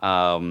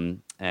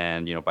 And,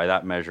 by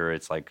that measure,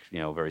 it's like,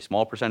 very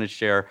small percentage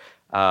share.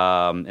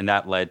 And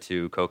that led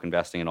to Coke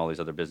investing in all these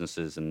other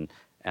businesses, and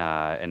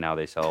now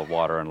they sell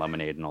water and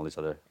lemonade and all these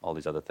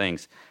other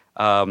things.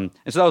 And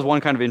so that was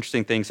one kind of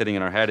interesting thing sitting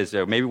in our head is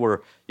maybe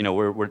we're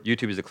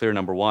YouTube is a clear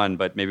number one,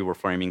 but maybe we're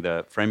framing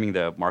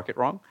the market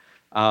wrong.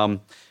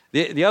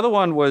 The other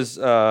one was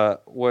a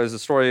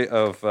story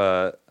of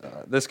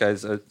this guy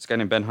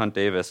named Ben Hunt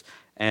Davis,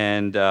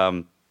 and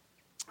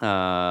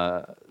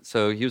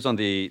so he was on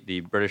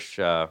the British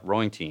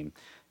rowing team,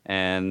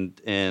 and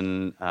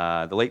in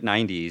the late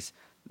 90s.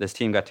 This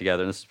team got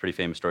together, and this is a pretty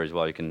famous story as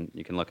well. You can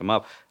look them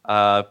up.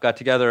 Got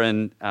together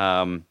and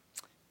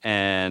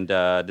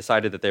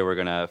decided that they were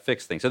going to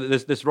fix things. So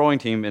this rowing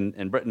team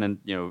in Britain, and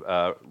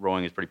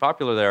rowing is pretty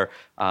popular there.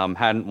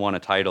 Hadn't won a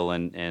title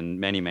in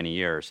many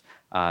years,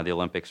 the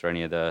Olympics or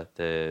any of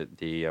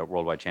the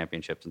worldwide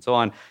championships and so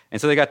on.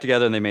 And so they got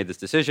together and they made this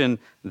decision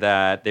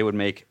that they would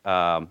make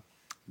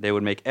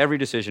every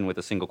decision with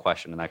a single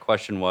question, and that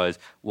question was,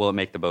 will it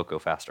make the boat go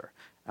faster?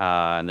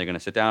 And they're going to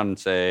sit down and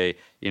say,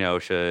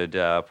 should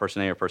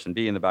person A or person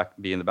B be in the back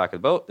of the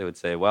boat? They would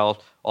say,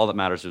 well, all that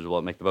matters is will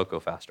it make the boat go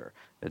faster?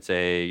 They'd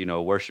say,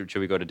 where should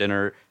we go to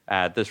dinner,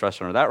 at this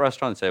restaurant or that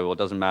restaurant? They'd say, well, it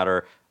doesn't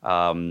matter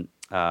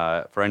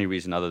for any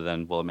reason other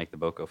than will it make the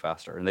boat go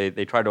faster? And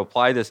they tried to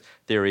apply this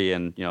theory,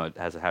 and it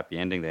has a happy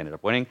ending. They ended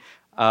up winning.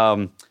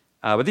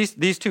 But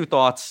these two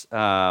thoughts,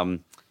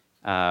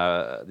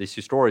 these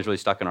two stories, really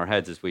stuck in our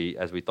heads as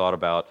we thought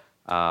about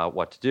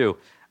what to do.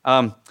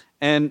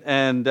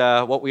 And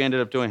what we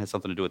ended up doing has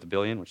something to do with the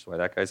billion, which is why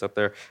that guy's up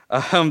there.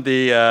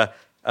 We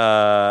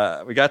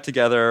got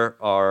together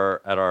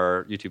at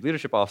our YouTube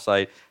leadership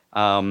offsite,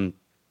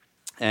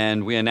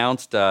 and we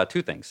announced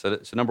two things. So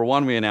number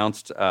one, we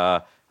announced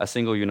a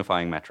single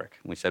unifying metric.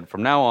 We said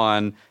from now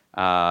on,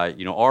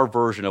 our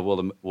version of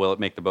will it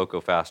make the boat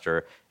go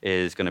faster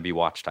is going to be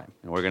watch time,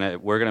 and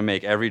we're gonna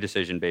make every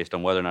decision based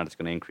on whether or not it's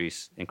going to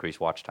increase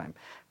watch time.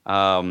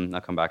 I'll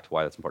come back to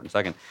why that's important in a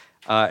second.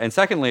 And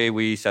secondly,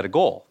 we set a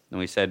goal, and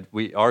we said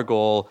our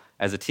goal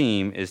as a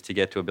team is to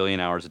get to 1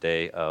 billion hours a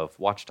day of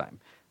watch time.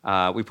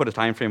 We put a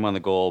time frame on the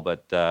goal,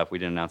 but we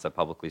didn't announce that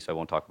publicly, so I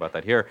won't talk about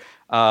that here.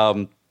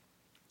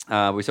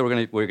 We said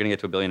we're gonna get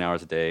to 1 billion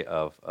hours a day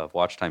of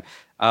watch time.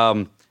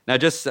 Now,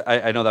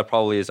 I know that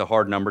probably is a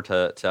hard number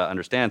to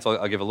understand, so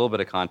I'll give a little bit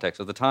of context.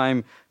 At the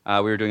time,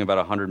 we were doing about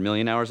 100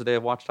 million hours a day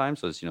of watch time,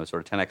 so it's sort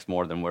of 10x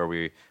more than where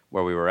we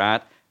were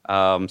at.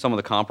 Some of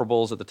the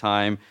comparables at the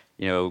time,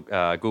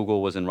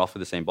 Google was in roughly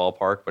the same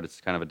ballpark, but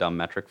it's kind of a dumb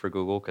metric for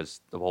Google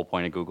because the whole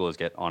point of Google is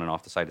get on and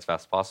off the site as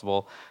fast as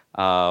possible.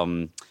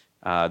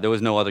 There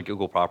was no other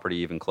Google property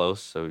even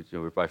close, so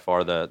we're by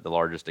far the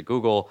largest at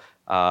Google.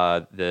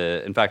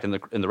 In fact, in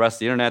the rest of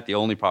the internet, the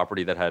only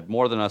property that had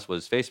more than us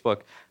was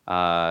Facebook,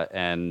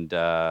 and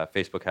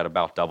Facebook had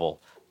about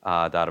double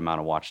that amount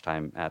of watch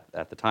time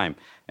at the time.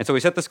 And so we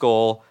set this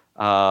goal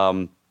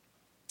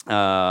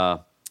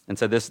and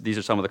said these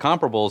are some of the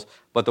comparables,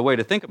 but the way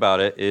to think about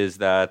it is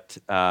that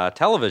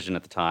television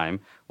at the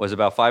time was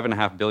about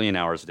 5.5 billion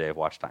hours a day of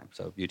watch time.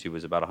 So YouTube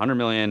was about 100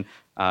 million,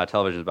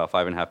 television is about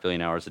 5.5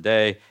 billion hours a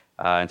day.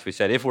 And so we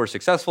said if we're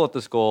successful at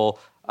this goal,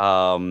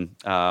 and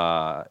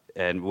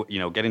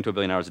getting to 1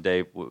 billion hours a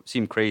day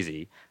seemed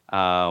crazy,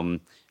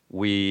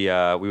 we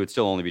would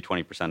still only be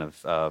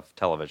 20% of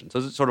television. So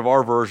this is sort of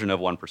our version of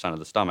 1% of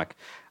the stomach.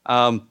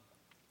 So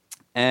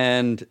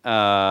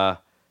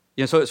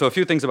a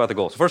few things about the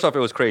goal. So first off, it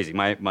was crazy.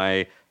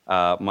 My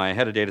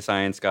head of data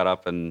science got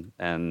up and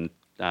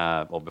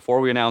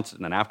before we announced it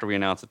and then after we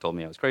announced it, told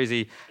me I was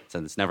crazy,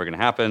 said it's never going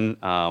to happen.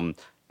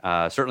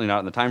 Certainly not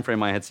in the time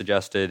frame I had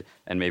suggested,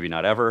 and maybe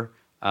not ever.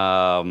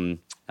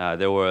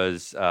 There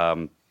was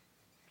a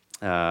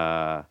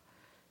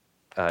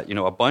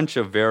bunch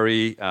of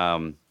very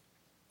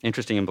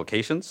interesting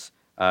implications.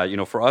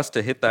 For us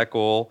to hit that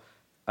goal,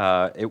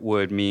 it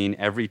would mean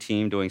every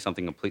team doing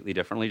something completely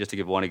differently. Just to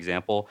give one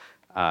example,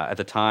 at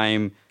the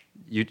time,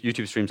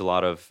 YouTube streams a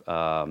lot of,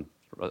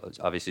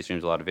 obviously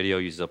streams a lot of video,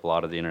 uses up a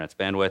lot of the internet's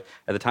bandwidth.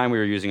 At the time, we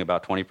were using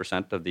about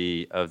 20% of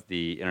the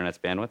internet's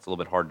bandwidth. It's a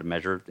little bit hard to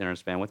measure the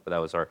internet's bandwidth, but that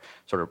was our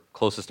sort of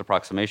closest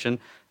approximation.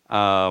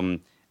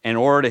 In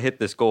order to hit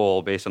this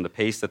goal, based on the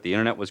pace that the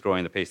internet was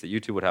growing, the pace that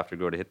YouTube would have to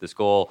grow to hit this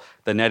goal,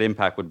 the net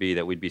impact would be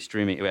that we'd be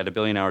streaming, at 1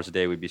 billion hours a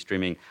day, we'd be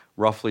streaming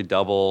roughly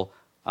double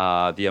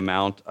the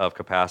amount of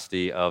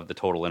capacity of the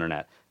total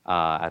internet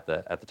at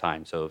the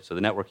time. So the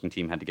networking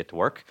team had to get to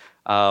work.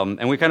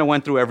 And we kind of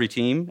went through every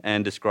team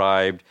and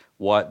described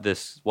what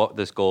this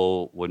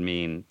goal would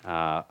mean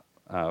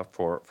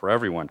for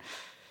everyone.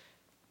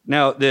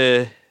 Now,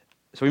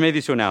 so we made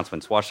these two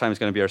announcements. Watch time is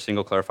going to be our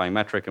single clarifying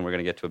metric, and we're going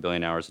to get to 1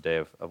 billion hours a day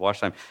of watch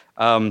time.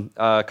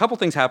 A couple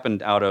things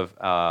happened out of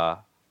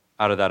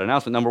that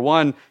announcement. Number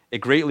one, it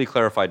greatly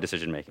clarified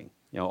decision making.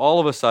 All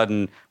of a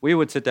sudden, we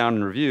would sit down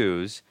in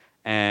reviews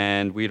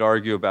and we'd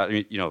argue about,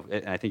 and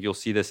I think you'll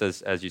see this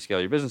as you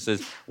scale your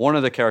businesses. One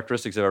of the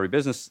characteristics of every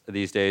business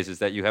these days is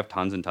that you have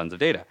tons and tons of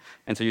data.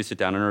 And so you sit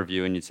down in a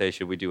review and you'd say,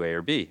 should we do A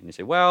or B? And you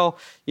say, well,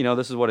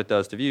 this is what it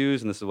does to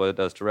views, and this is what it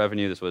does to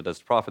revenue, this is what it does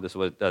to profit, this is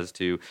what it does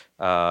to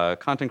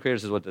content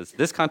creators, this is what it does to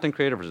this content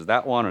creator versus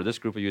that one, or this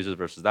group of users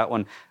versus that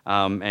one.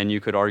 And you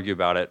could argue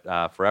about it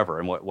forever.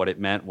 And what it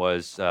meant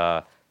was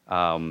lots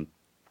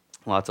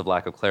of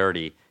lack of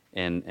clarity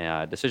in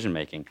decision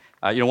making.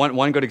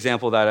 One good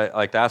example that I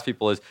like to ask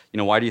people is,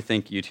 why do you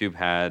think YouTube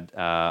had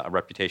a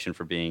reputation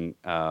for being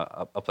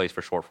a place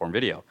for short form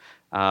video?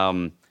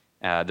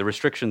 The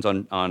restrictions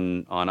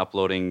on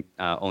uploading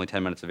only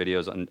 10 minutes of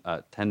videos,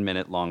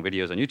 10-minute long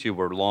videos on YouTube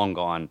were long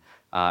gone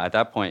at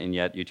that point, and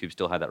yet YouTube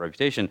still had that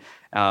reputation.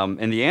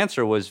 And the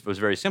answer was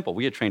very simple.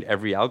 We had trained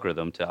every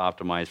algorithm to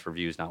optimize for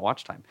views, not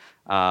watch time.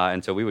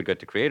 And so we would get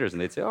to creators,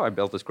 and they'd say, "Oh, I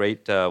built this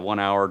great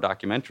 1-hour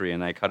documentary,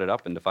 and I cut it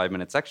up into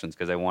 5-minute sections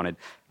because I wanted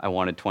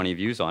 20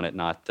 views on it,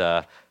 not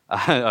I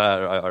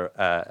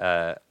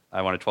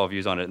wanted 12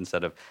 views on it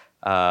instead of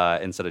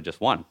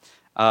just one."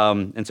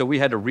 And so we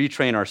had to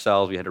retrain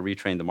ourselves. We had to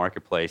retrain the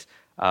marketplace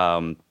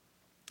and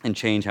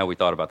change how we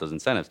thought about those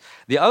incentives.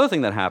 The other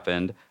thing that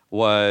happened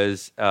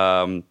was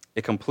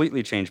it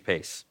completely changed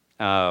pace.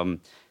 And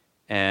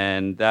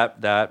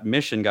that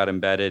mission got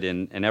embedded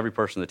in every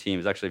person on the team.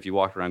 Is actually, if you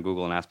walked around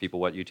Google and asked people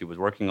what YouTube was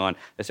working on,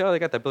 they say, "Oh, they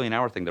got that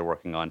billion-hour thing they're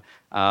working on."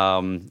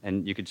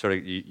 And you could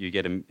you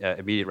get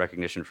immediate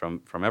recognition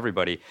from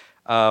everybody.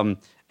 And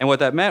what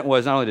that meant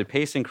was not only did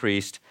pace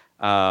increased,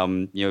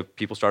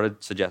 people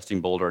started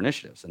suggesting bolder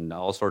initiatives, and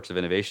all sorts of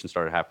innovation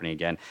started happening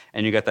again.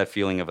 And you got that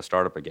feeling of a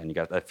startup again. You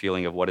got that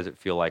feeling of what does it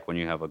feel like when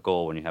you have a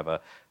goal, when you have a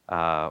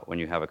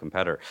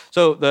competitor.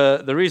 So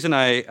the reason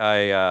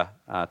I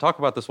talk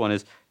about this one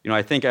is,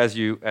 I think as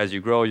you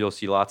grow, you'll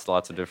see lots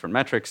of different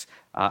metrics.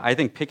 I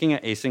think picking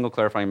a single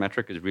clarifying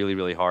metric is really,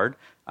 really hard.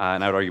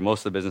 And I would argue most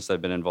of the business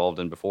I've been involved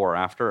in before or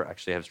after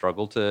actually have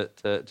struggled to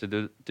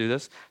do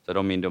this. So I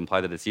don't mean to imply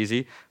that it's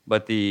easy,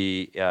 but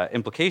the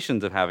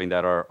implications of having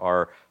that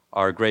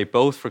are great,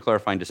 both for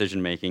clarifying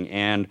decision making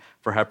and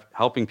for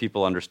helping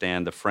people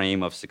understand the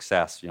frame of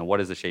success. What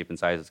is the shape and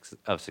size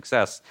of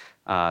success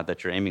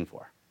that you're aiming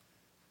for?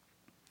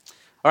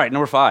 All right,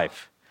 number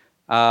 5.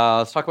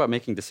 Let's talk about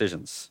making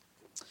decisions.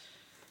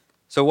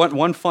 So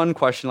one fun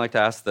question I like to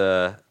ask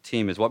the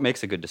team is, what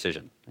makes a good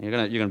decision? You're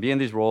gonna be in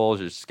these roles.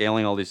 You're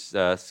scaling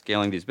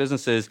these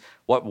businesses.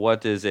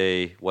 What's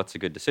a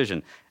good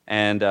decision?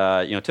 And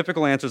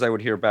typical answers I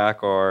would hear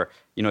back are,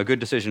 a good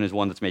decision is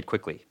one that's made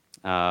quickly.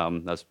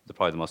 That's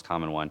probably the most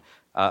common one.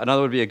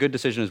 Another would be a good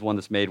decision is one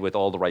that's made with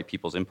all the right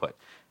people's input.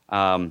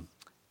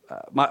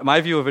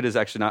 My view of it is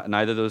actually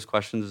neither of those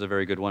questions is a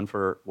very good one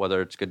for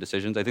whether it's good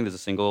decisions. I think there's a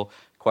single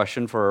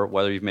question for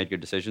whether you've made good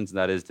decisions, and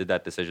that is, did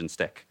that decision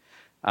stick?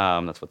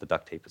 That's what the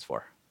duct tape is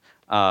for.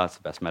 It's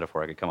the best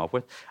metaphor I could come up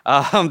with.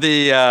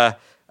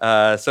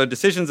 So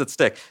decisions that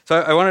stick.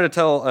 So I wanted to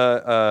tell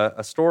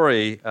a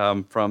story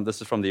from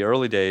the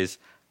early days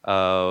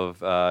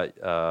of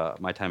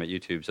my time at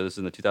YouTube. So this is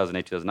in the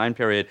 2008-2009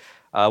 period.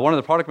 One of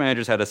the product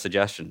managers had a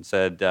suggestion,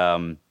 said,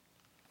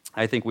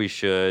 I think we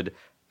should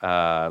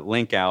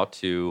link out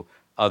to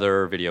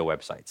other video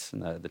websites.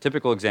 And the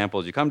typical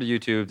example is you come to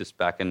YouTube, this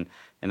back in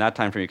that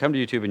time frame, you come to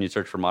YouTube and you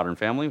search for Modern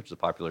Family, which is a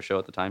popular show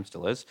at the time,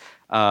 still is.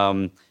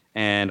 And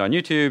on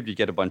YouTube, you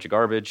get a bunch of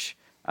garbage.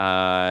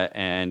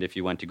 And if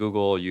you went to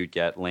Google, you'd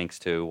get links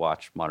to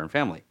watch Modern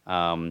Family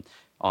on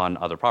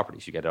other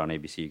properties. You get it on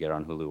ABC, you get it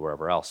on Hulu,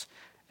 wherever else.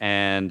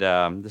 And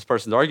this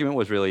person's argument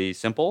was really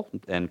simple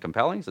and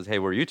compelling. He says, hey,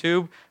 we're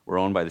YouTube. We're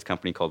owned by this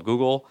company called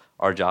Google.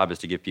 Our job is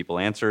to give people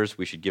answers.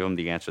 We should give them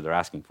the answer they're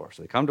asking for.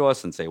 So they come to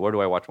us and say, where do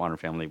I watch Modern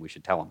Family? We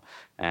should tell them.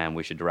 And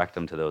we should direct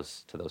them to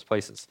those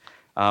places.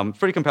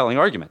 Pretty compelling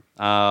argument.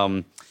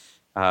 Of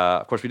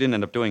course, we didn't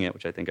end up doing it,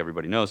 which I think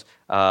everybody knows.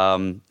 Let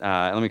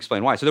me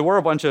explain why. So there were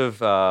a bunch of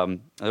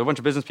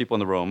business people in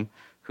the room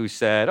who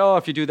said, oh,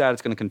 if you do that,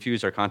 it's going to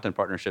confuse our content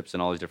partnerships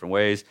in all these different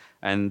ways.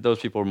 And those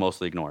people were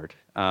mostly ignored.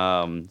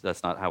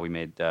 That's not how we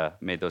made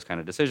those kind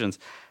of decisions.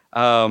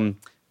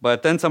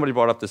 But then somebody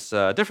brought up this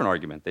different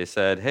argument. They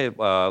said, hey,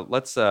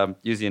 let's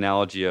use the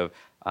analogy of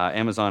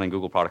Amazon and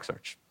Google product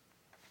search.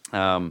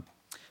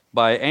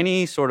 By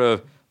any sort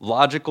of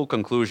logical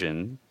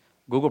conclusion,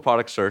 Google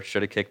product search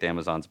should have kicked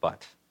Amazon's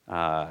butt.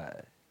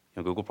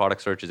 Google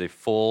product search is a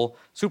full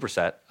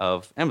superset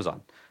of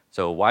Amazon.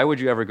 So why would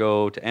you ever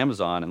go to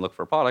Amazon and look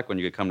for a product when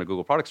you could come to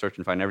Google product search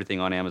and find everything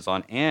on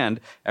Amazon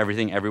and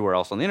everything everywhere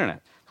else on the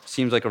internet?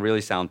 Seems like a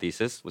really sound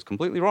thesis. Was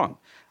completely wrong.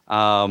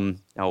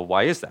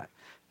 Why is that?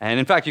 And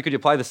in fact, you could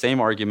apply the same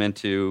argument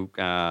to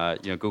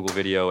Google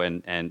Video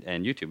and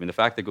YouTube. And the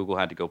fact that Google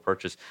had to go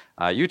purchase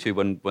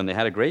YouTube when they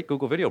had a great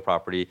Google Video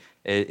property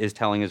is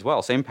telling as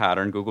well. Same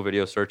pattern. Google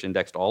Video search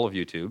indexed all of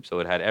YouTube, so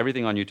it had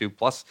everything on YouTube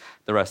plus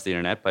the rest of the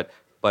internet. But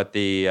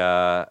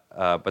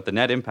the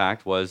net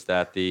impact was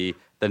that the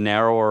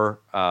narrower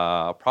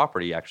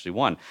property actually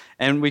won.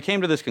 And we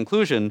came to this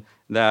conclusion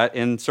that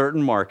in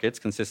certain markets,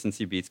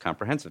 consistency beats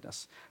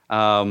comprehensiveness.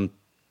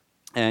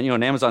 And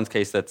in Amazon's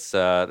case,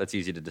 that's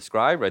easy to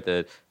describe, right?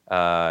 That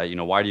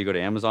why do you go to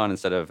Amazon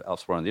instead of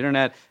elsewhere on the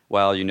internet?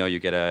 Well, you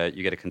get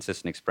a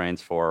consistent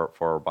experience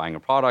for buying a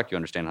product. You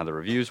understand how the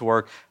reviews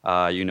work.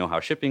 You know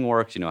how shipping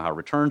works. You know how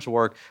returns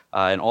work,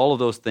 and all of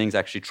those things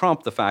actually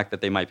trump the fact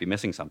that they might be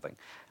missing something.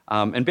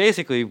 And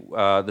basically,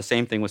 the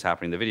same thing was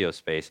happening in the video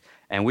space,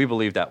 and we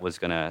believe that was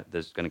going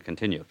to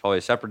continue. Probably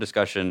a separate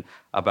discussion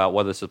about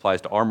whether this applies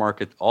to our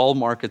market, all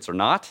markets or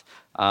not.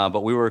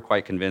 But we were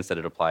quite convinced that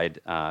it applied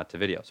to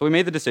video. So we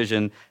made the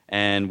decision,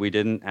 and we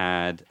didn't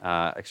add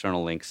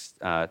external links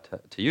to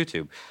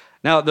YouTube.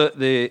 Now,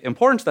 the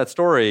importance of that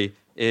story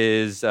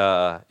is,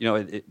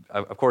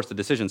 of course, the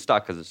decision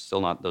stuck because it's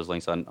still not those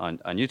links on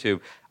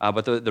YouTube.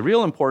 But the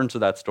real importance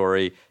of that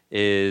story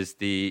is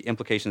the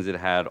implications it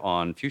had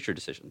on future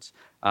decisions.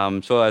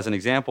 So as an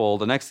example,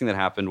 the next thing that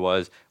happened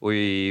was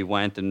we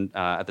went and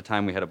at the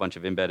time we had a bunch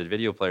of embedded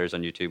video players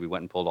on YouTube. We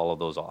went and pulled all of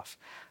those off.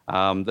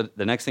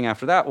 The next thing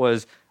after that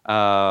was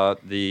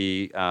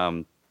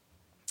the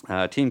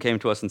team came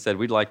to us and said,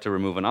 we'd like to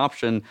remove an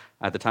option.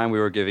 At the time, we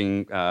were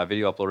giving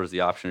video uploaders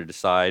the option to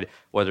decide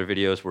whether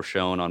videos were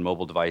shown on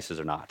mobile devices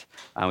or not.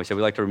 We said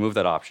we'd like to remove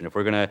that option.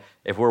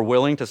 If we're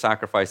willing to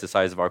sacrifice the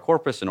size of our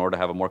corpus in order to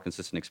have a more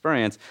consistent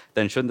experience,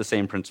 then shouldn't the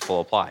same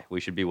principle apply? We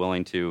should be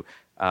willing to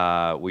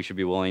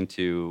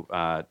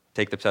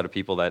take the set of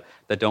people that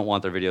don't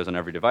want their videos on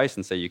every device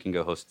and say you can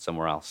go host it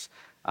somewhere else.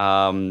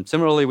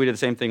 Similarly, we did the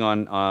same thing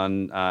on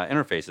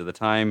interface. At the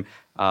time,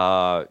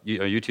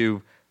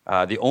 YouTube.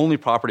 The only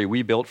property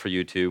we built for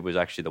YouTube was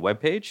actually the web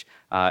page.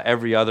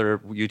 Every other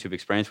YouTube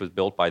experience was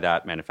built by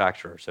that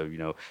manufacturer. So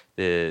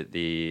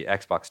the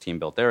Xbox team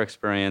built their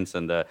experience,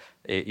 and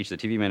each of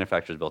the TV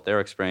manufacturers built their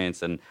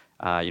experience, and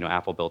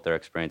Apple built their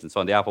experience, and so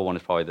on. The Apple one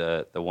is probably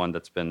the one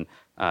that's been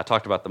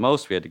talked about the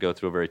most. We had to go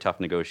through a very tough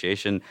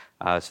negotiation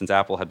since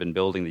Apple had been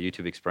building the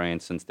YouTube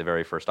experience since the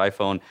very first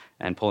iPhone,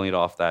 and pulling it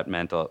off that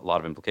meant a lot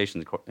of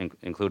implications,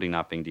 including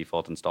not being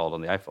default installed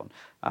on the iPhone,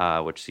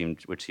 which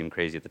seemed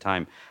crazy at the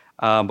time.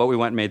 But we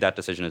went and made that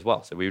decision as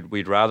well. So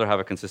we'd rather have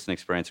a consistent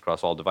experience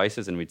across all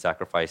devices, and we'd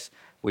sacrifice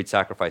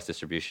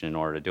distribution in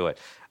order to do it.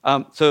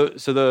 So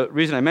the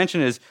reason I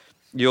mention is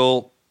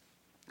you'll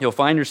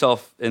find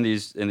yourself in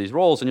these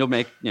roles, and you'll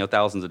make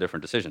thousands of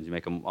different decisions. You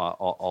make them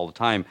all the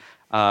time,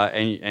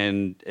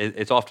 and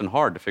it's often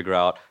hard to figure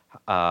out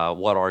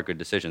what are good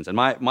decisions. And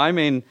my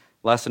main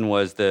lesson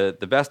was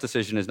the best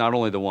decision is not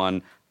only the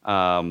one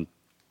that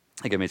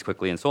gets made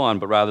quickly and so on,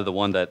 but rather the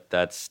one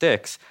that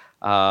sticks.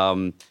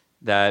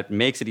 That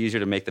makes it easier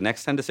to make the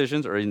next 10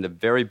 decisions, or in the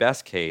very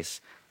best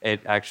case,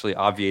 it actually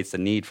obviates the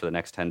need for the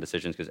next 10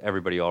 decisions because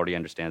everybody already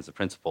understands the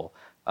principle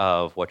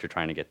of what you're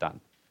trying to get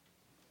done.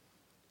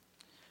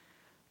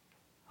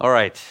 All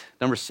right,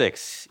 number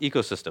 6,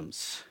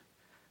 ecosystems.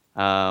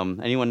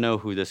 Anyone know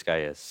who this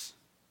guy is?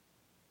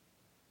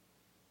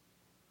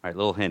 All right,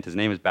 little hint, his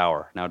name is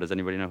Bauer. Now, does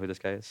anybody know who this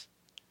guy is?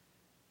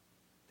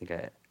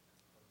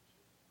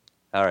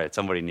 All right,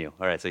 somebody new.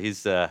 All right, so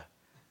he's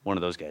one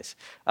of those guys.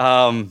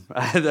 Actually,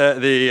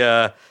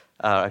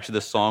 the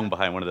song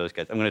behind one of those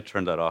guys. I'm going to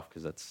turn that off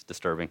because that's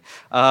disturbing.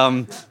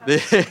 So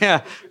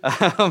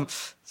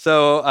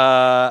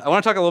I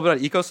want to talk a little bit about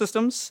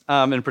ecosystems.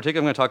 In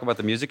particular, I'm going to talk about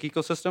the music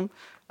ecosystem.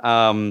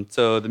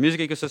 So the music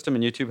ecosystem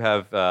and YouTube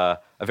have a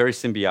very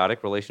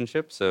symbiotic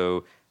relationship.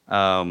 So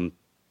the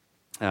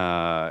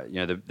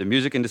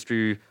music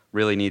industry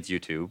really needs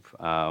YouTube.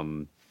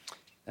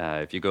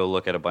 If you go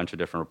look at a bunch of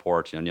different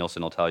reports,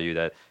 Nielsen will tell you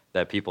that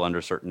that people under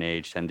a certain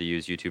age tend to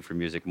use YouTube for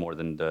music more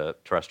than the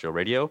terrestrial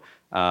radio.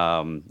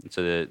 So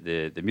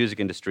the music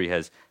industry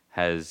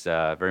has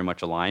very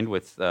much aligned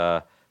with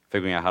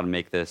figuring out how to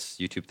make this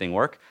YouTube thing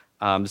work.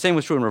 The same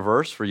was true in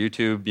reverse. For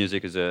YouTube,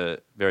 music is a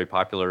very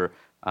popular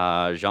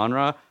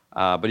genre.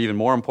 But even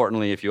more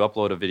importantly, if you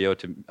upload a video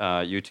to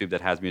YouTube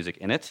that has music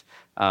in it,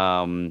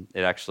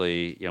 it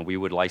actually, we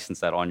would license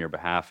that on your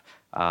behalf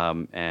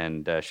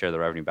and share the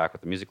revenue back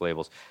with the music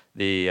labels.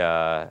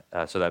 So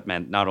that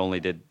meant not only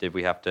did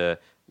we have to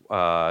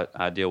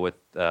deal with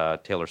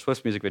Taylor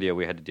Swift's music video,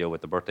 we had to deal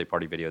with the birthday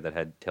party video that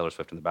had Taylor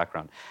Swift in the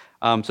background.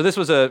 So this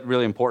was a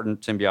really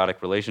important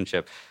symbiotic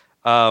relationship.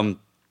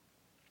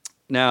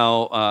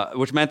 Now,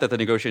 which meant that the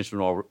negotiations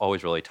were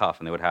always really tough,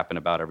 and they would happen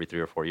about every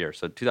 3 or 4 years.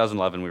 So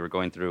 2011, we were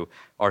going through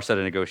our set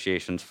of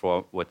negotiations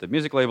with the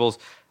music labels,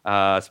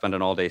 spent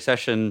an all-day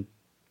session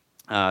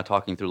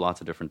talking through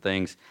lots of different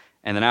things.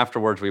 And then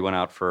afterwards, we went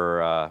out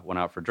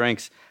for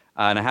drinks.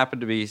 And I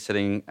happened to be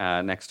sitting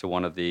next to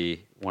one of the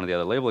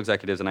other label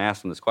executives, and I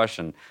asked him this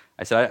question.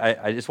 I said,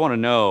 I just want to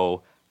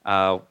know,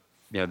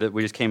 that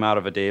we just came out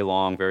of a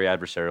day-long, very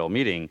adversarial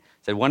meeting.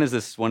 I said, when is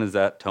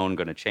that tone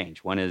going to change?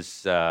 When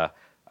is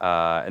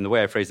and the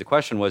way I phrased the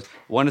question was,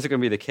 when is it going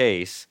to be the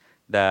case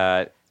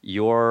that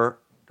your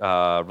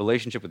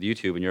relationship with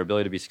YouTube and your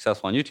ability to be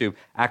successful on YouTube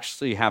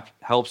actually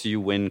helps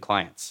you win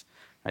clients?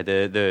 Right?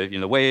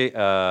 The way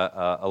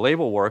a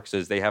label works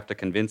is they have to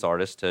convince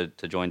artists to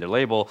join their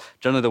label.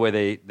 Generally, the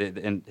way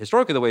and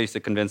historically the way they used to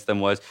convince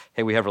them was,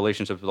 hey, we have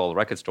relationships with all the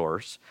record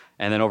stores,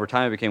 and then over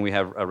time it became we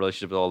have a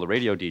relationship with all the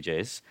radio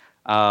DJs.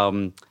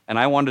 And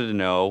I wanted to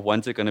know,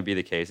 when's it going to be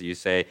the case that you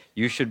say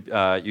you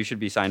should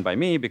be signed by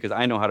me because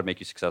I know how to make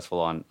you successful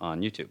on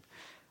YouTube?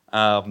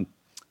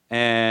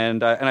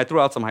 And I threw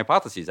out some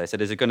hypotheses. I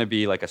said, is it going to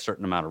be like a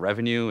certain amount of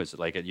revenue? Is it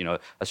like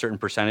a certain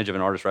percentage of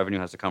an artist's revenue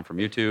has to come from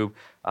YouTube?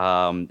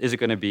 Is it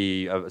going to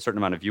be a certain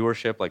amount of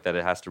viewership, like that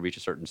it has to reach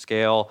a certain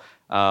scale?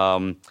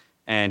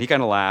 And he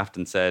kind of laughed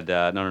and said,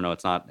 no,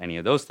 it's not any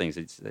of those things.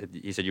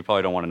 He said, you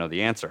probably don't want to know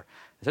the answer.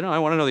 I said, no, I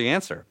want to know the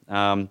answer.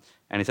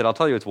 And he said, I'll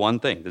tell you, it's one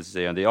thing. This is,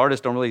 the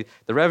artists don't really,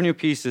 the revenue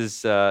piece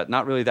is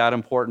not really that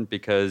important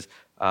because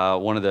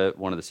one of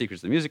the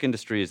secrets of the music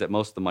industry is that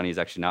most of the money is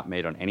actually not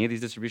made on any of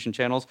these distribution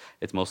channels.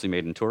 It's mostly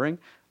made in touring.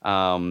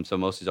 So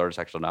most of these artists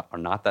actually are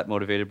not that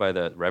motivated by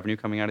the revenue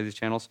coming out of these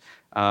channels.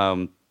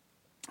 And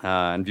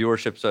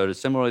viewership, so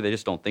similarly, they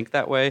just don't think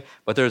that way.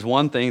 But there's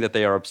one thing that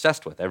they are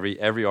obsessed with.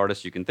 Every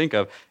artist you can think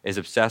of is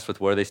obsessed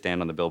with where they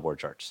stand on the Billboard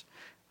charts.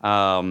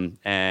 And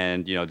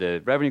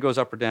the revenue goes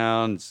up or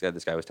down.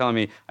 This guy was telling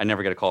me I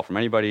never get a call from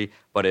anybody.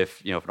 But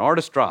if an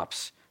artist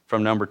drops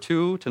from number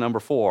 2 to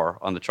number 4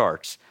 on the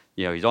charts,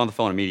 he's on the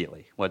phone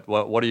immediately. What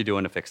are you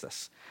doing to fix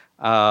this?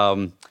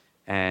 And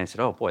I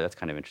said, oh boy, that's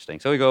kind of interesting.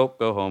 So we go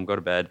home, go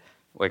to bed,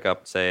 wake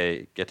up,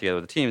 get together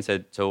with the team, and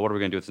said, so what are we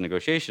going to do with this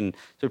negotiation?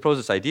 So we proposed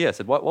this idea. I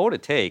said, what would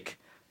it take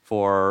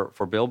for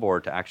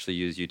Billboard to actually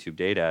use YouTube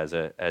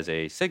data as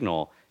a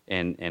signal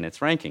in its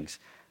rankings?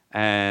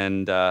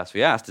 And so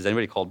we asked, has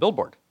anybody called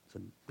Billboard? I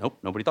said, nope,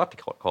 nobody thought to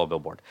call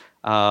Billboard.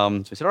 So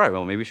we said, all right,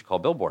 well, maybe we should call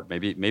Billboard.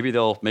 Maybe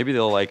they'll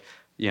like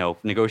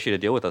negotiate a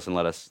deal with us and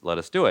let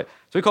us do it.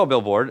 So we called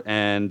Billboard,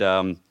 and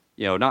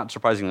not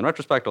surprisingly in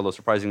retrospect, although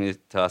surprisingly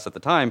to us at the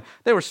time,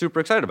 they were super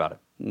excited about it.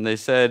 And they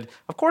said,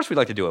 of course we'd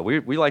like to do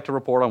it. We like to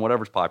report on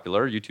whatever's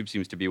popular. YouTube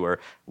seems to be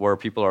where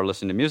people are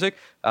listening to music.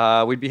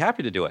 We'd be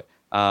happy to do it.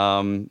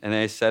 And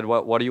they said,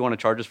 what do you want to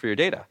charge us for your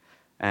data?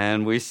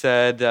 And we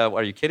said,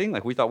 are you kidding?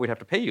 Like, we thought we'd have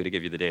to pay you to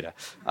give you the data.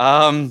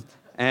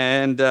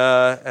 And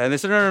they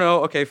said,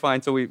 no, okay,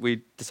 fine. So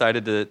we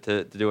decided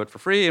to do it for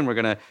free, and we're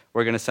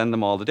gonna send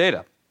them all the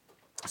data.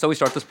 So we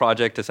start this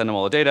project to send them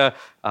all the data.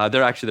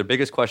 Their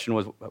biggest question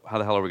was, how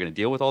the hell are we going to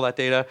deal with all that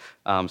data?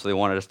 So they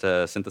wanted us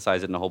to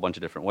synthesize it in a whole bunch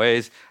of different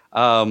ways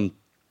to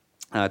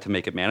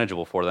make it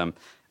manageable for them.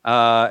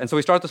 And so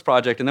we start this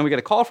project, and then we get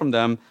a call from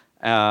them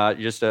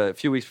just a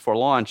few weeks before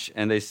launch,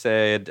 and they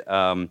said,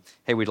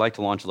 hey, we'd like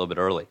to launch a little bit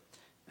early.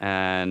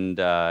 And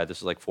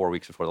this was like 4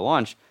 weeks before the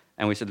launch.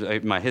 And we said,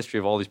 in my history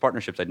of all these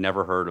partnerships, I'd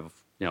never heard of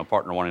a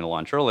partner wanting to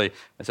launch early.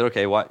 I said,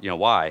 okay, why?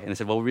 And they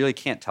said, well, we really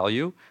can't tell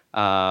you,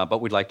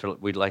 but we'd like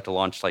to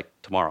launch like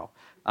tomorrow.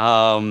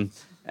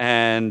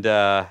 And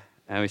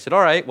we said,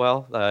 all right,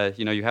 well,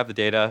 you have the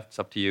data. It's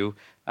up to you.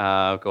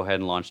 Go ahead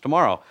and launch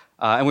tomorrow.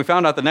 And we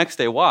found out the next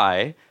day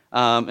why.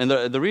 And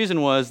the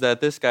reason was that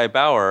this guy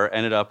Bauer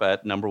ended up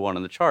at number 1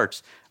 on the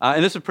charts.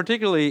 And this was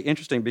particularly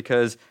interesting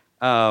because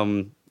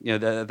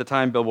at the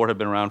time, Billboard had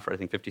been around for, I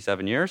think,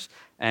 57 years,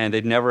 and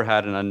they'd never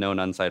had an unknown,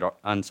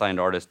 unsigned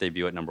artist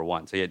debut at number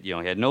 1. So he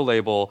had no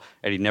label,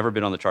 and he'd never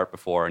been on the chart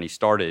before, and he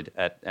started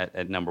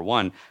at number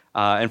 1.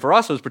 And for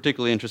us, it was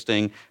particularly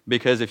interesting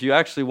because if you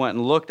actually went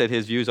and looked at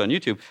his views on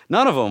YouTube,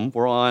 none of them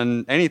were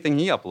on anything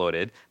he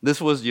uploaded. This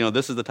was,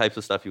 this is the types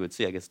of stuff you would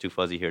see. I guess it's too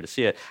fuzzy here to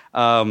see it.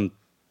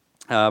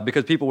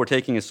 Because people were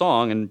taking his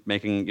song and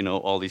making,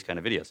 all these kind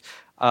of videos.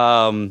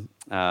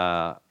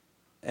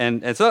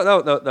 And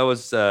so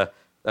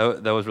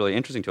that was really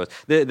interesting to us.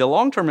 The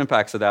long-term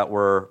impacts of that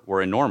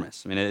were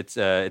enormous. I mean,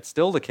 it's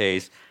still the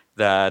case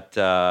that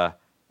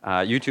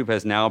YouTube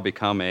has now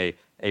become a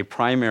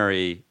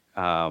primary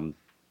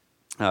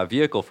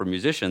vehicle for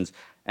musicians,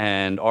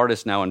 and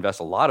artists now invest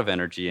a lot of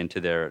energy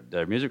into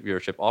their music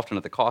viewership, often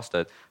at the cost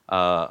of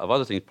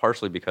other things,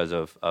 partially because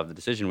of the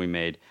decision we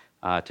made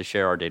to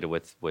share our data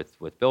with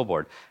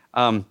Billboard.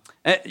 I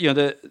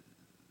think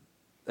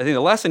the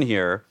lesson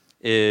here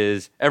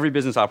is every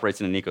business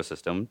operates in an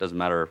ecosystem. Doesn't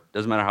matter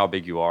how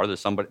big you are.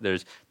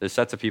 There's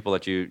sets of people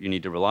that you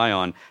need to rely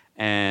on,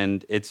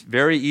 and it's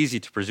very easy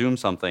to presume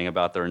something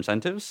about their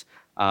incentives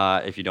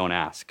if you don't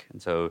ask.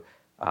 And so,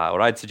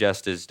 what I'd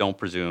suggest is don't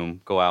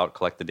presume. Go out,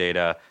 collect the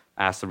data,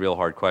 ask the real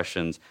hard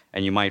questions,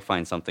 and you might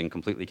find something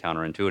completely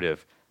counterintuitive,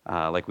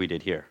 like we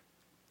did here.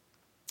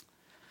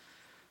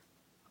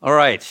 All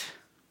right,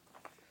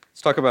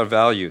 let's talk about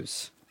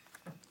values.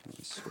 Let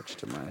me switch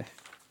to my.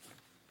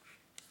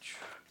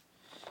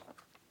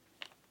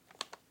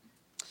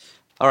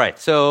 All right,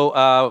 so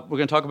we're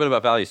going to talk a bit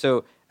about value.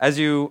 So as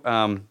you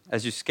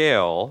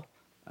scale,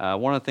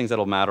 one of the things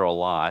that'll matter a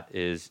lot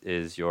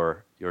is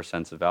your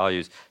sense of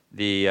values.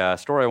 The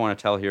story I want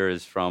to tell here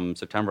is from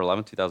September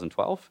 11,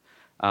 2012.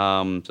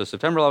 So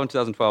September 11,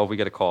 2012, we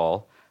get a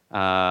call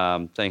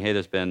saying, hey,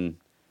 there's been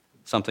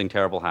something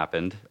terrible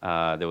happened.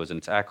 There was an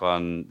attack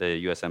on the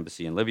U.S.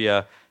 Embassy in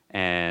Libya,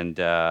 and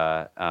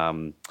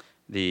the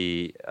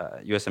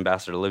U.S.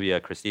 ambassador to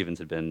Libya, Chris Stevens,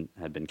 had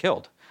been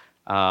killed.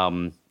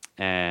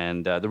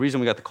 And the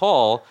reason we got the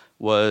call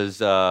was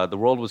the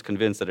world was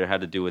convinced that it had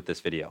to do with this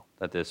video,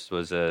 that this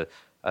was a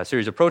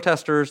series of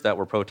protesters that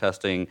were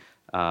protesting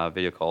a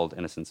video called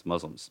Innocence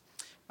Muslims.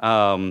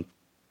 And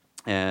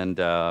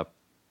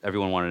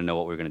everyone wanted to know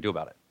what we were going to do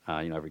about it.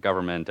 Every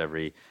government,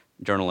 every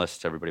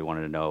journalist, everybody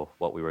wanted to know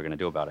what we were going to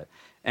do about it.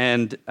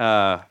 And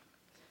there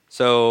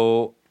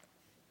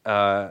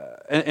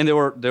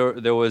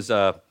was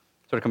sort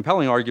of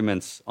compelling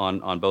arguments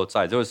on both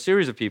sides. There was a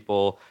series of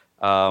people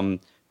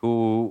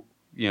who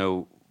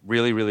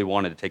really, really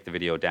wanted to take the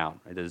video down.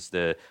 Right? It's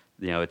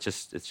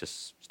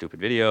just stupid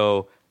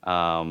video.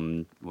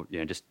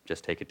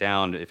 Just take it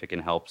down if it can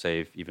help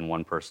save even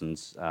one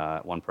person's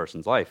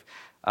life.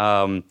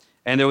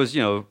 And there was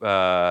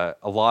a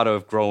lot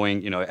of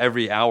growing.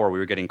 Every hour we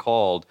were getting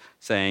called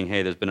saying,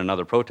 hey, there's been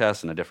another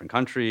protest in a different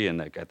country,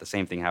 and got the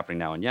same thing happening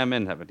now in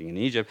Yemen, happening in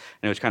Egypt,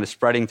 and it was kind of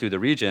spreading through the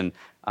region.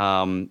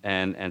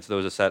 And so there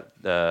was a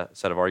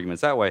set of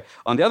arguments that way.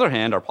 On the other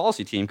hand, our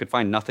policy team could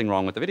find nothing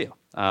wrong with the video.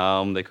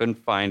 They couldn't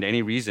find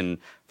any reason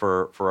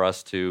for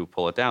us to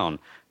pull it down.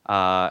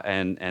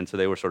 And so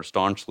they were sort of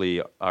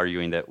staunchly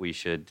arguing that we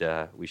should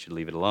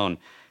leave it alone.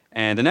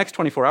 And the next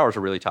 24 hours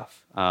were really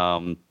tough.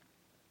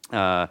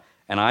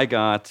 And I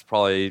got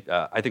probably,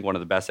 I think, one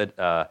of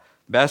the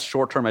best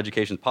short-term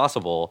educations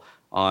possible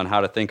on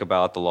how to think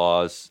about the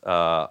laws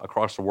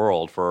across the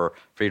world for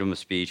freedom of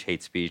speech,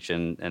 hate speech,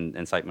 and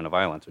incitement of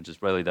violence, which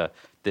is really the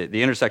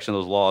intersection of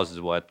those laws is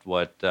what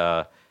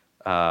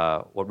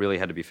really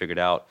had to be figured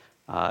out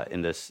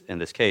in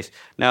this case.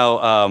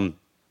 Now,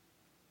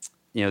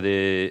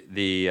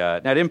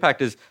 the net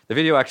impact is the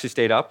video actually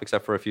stayed up,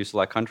 except for a few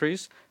select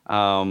countries.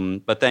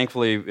 But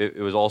thankfully, it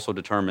was also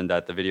determined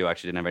that the video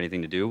actually didn't have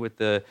anything to do with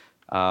the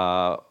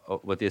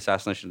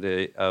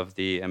assassination of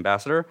the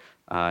ambassador.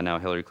 Now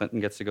Hillary Clinton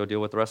gets to go deal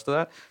with the rest of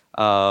that.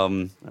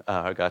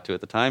 I got to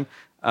at the time.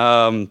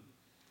 So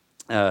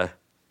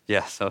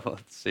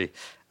let's see.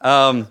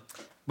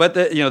 But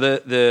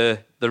the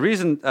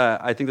reason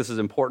I think this is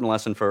an important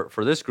lesson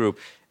for this group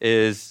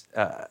is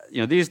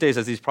these days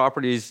as these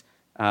properties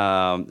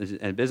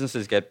and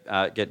businesses get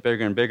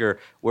bigger and bigger,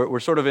 we're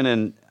sort of in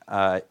an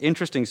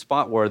interesting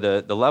spot where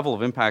the level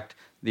of impact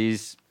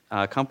these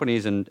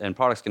companies and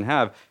products can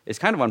have is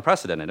kind of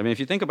unprecedented. I mean, if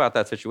you think about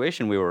that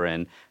situation we were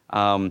in,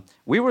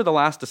 we were the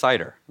last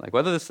decider. Like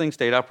whether this thing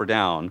stayed up or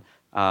down,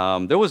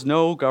 there was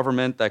no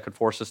government that could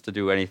force us to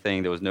do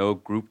anything. There was no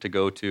group to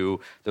go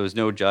to. There was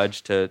no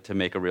judge to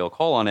make a real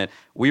call on it.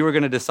 We were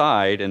going to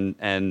decide,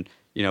 and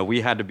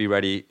we had to be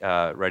ready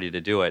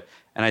to do it.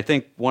 And I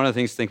think one of the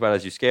things to think about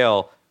as you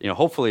scale,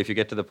 hopefully if you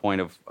get to the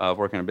point of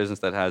working in a business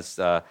that has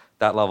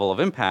that level of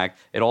impact,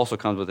 it also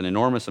comes with an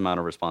enormous amount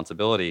of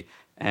responsibility.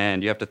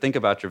 And you have to think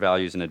about your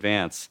values in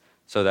advance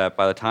so that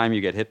by the time you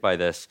get hit by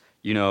this,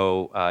 you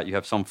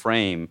have some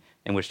frame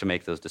in which to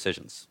make those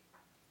decisions.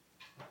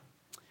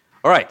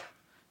 All right,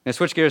 I'm going to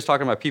switch gears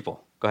talking about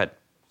people. Go ahead.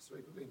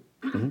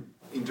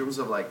 In terms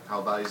of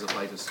how values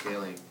apply to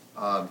scaling,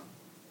 how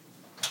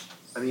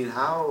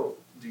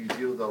do you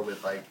deal though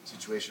with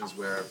situations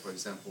where, for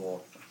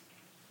example,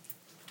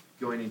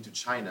 going into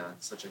China,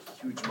 such a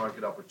huge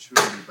market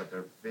opportunity, but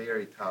they're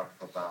very tough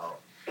about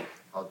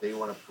how they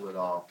want to pull it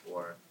off,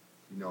 or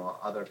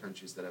other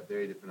countries that have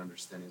very different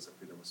understandings of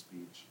freedom of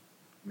speech.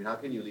 How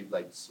can you leave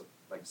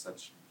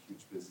such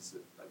huge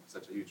businesses,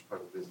 such a huge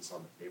part of the business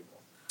on the table?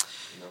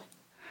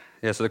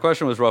 Yeah. So the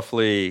question was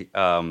roughly,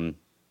 how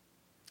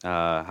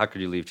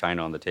could you leave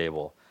China on the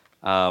table?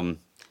 So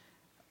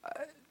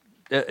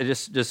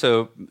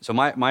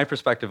my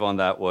perspective on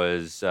that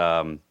was,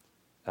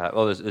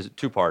 there's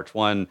two parts.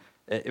 One,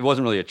 it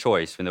wasn't really a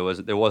choice. I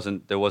mean, there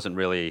wasn't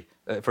really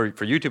for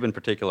YouTube in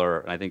particular.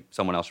 And I think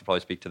someone else should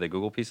probably speak to the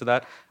Google piece of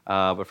that.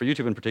 But for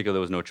YouTube in particular,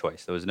 there was no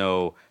choice. There was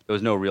no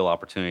real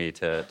opportunity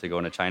to go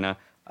into China.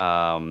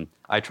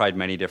 I tried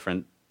many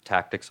different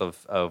tactics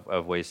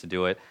of ways to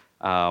do it,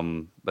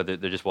 but there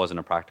just wasn't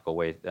a practical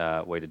way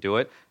to do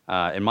it.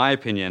 In my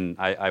opinion,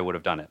 I would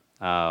have done it.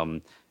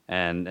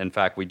 And in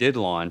fact, we did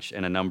launch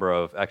in a number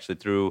of, actually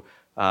through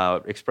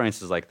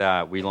experiences like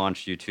that, we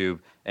launched YouTube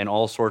in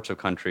all sorts of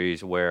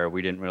countries where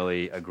we didn't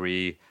really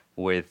agree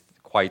with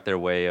quite their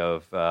way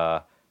of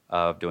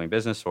doing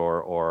business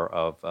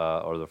or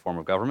the form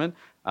of government,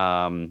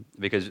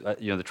 because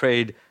the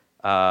trade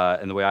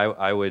and the way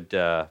I would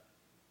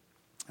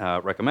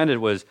recommend it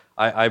was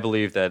I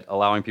believe that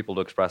allowing people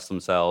to express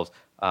themselves,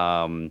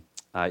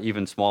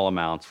 even small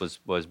amounts,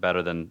 was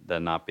better than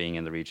not being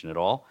in the region at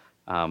all.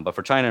 But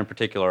for China in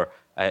particular,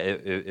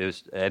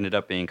 it ended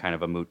up being kind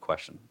of a moot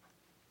question.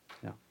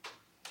 Yeah.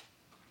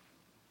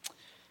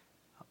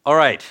 All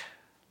right,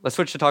 let's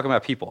switch to talking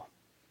about people.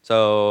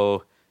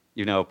 So,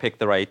 pick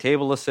the right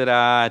table to sit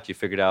at, you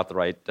figured out the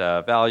right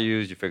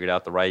values, you figured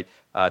out the right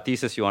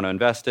thesis you want to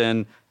invest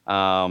in.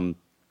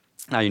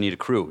 Now you need a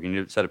crew. You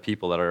need a set of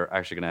people that are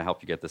actually going to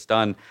help you get this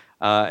done.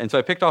 And so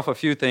I picked off a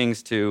few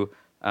things to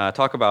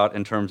talk about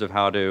in terms of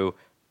how to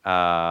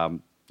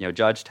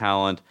judge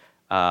talent,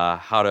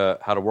 how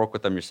to work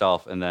with them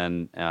yourself, and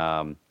then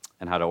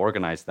and how to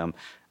organize them.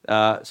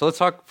 So let's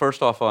talk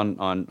first off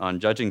on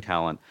judging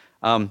talent.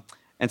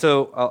 And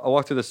so I'll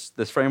walk through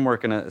this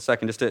framework in a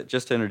second,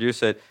 just to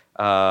introduce it.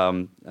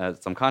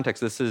 Some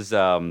context. This is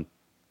a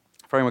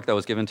framework that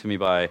was given to me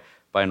by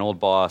an old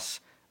boss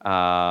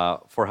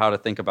for how to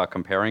think about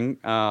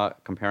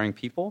comparing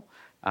people.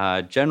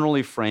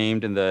 Generally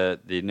framed in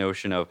the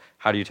notion of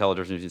how do you tell the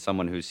difference between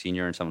someone who's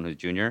senior and someone who's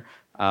junior.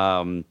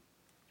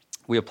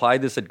 We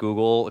applied this at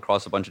Google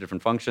across a bunch of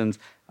different functions.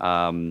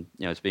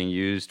 It's being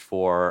used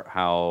for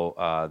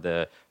how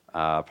the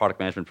product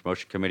management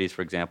promotion committees,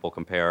 for example,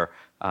 compare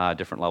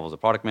different levels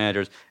of product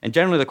managers. And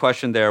generally, the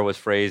question there was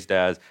phrased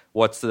as,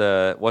 what's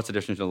the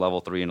difference between a level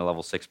 3 and a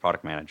level 6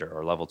 product manager,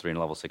 or level 3 and a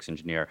level 6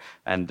 engineer?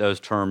 And those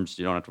terms,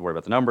 you don't have to worry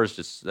about the numbers.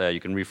 Just you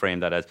can reframe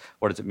that as,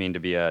 what does it mean to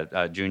be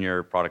a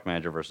junior product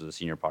manager versus a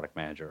senior product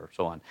manager, or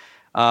so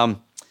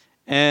on.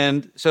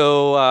 And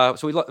so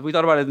we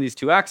thought about it in these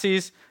two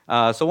axes.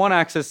 So one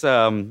axis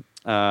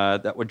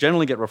that would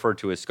generally get referred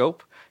to as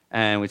scope.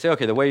 And we'd say,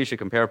 okay, the way you should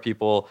compare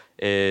people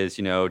is,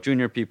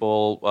 junior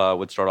people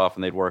would start off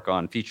and they'd work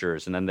on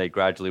features, and then they'd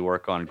gradually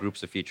work on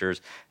groups of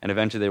features, and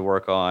eventually they'd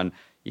work on,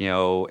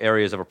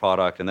 areas of a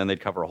product, and then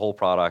they'd cover a whole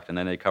product, and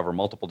then they'd cover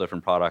multiple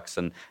different products,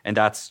 and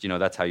that's,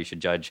 that's how you should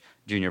judge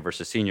junior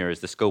versus senior,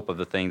 is the scope of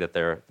the thing that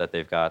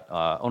they've got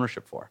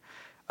ownership for.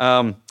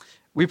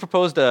 We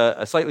proposed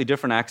a slightly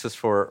different axis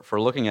for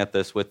looking at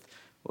this with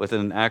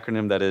an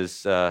acronym that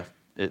is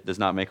it does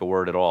not make a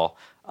word at all.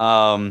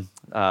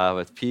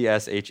 It's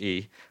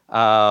PSHE.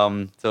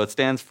 So it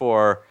stands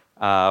for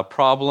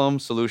problem,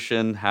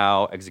 solution,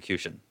 how,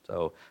 execution.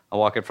 So I'll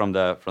walk it from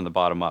the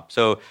bottom up.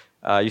 So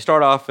you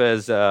start off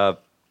as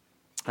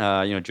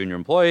junior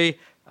employee.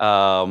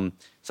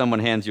 Someone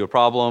hands you a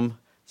problem.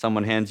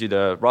 Someone hands you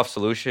the rough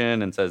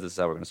solution and says, this is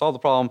how we're going to solve the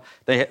problem.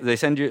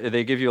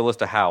 They give you a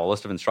list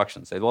of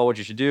instructions. Say, well, what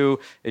you should do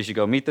is you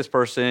go meet this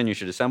person, you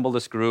should assemble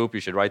this group, you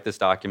should write this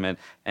document,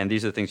 and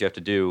these are the things you have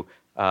to do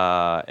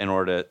in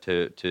order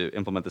to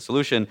implement the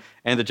solution.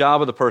 And the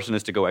job of the person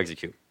is to go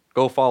execute.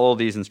 Go follow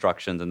these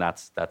instructions, and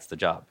that's the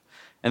job.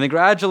 And then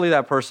gradually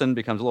that person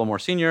becomes a little more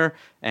senior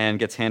and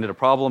gets handed a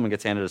problem and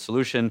gets handed a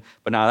solution.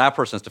 But now that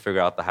person has to figure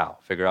out the how,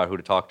 figure out who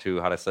to talk to,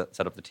 how to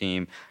set up the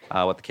team,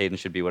 what the cadence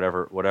should be,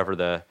 whatever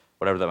that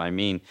might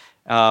mean.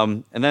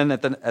 And then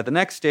at the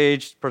next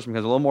stage, the person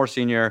becomes a little more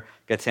senior,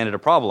 gets handed a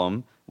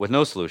problem with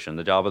no solution.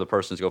 The job of the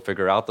person is to go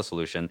figure out the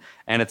solution.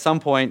 And at some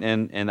point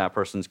in that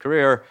person's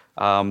career,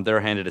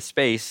 they're handed a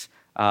space,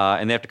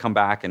 and they have to come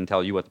back and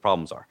tell you what the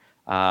problems are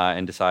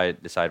and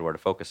decide where to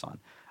focus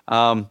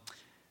on.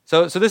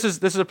 So this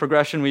is a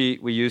progression we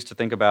use to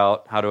think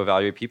about how to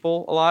evaluate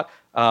people a lot.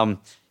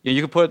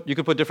 You could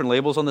put different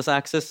labels on this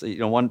axis.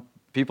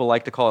 People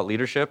like to call it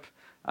leadership.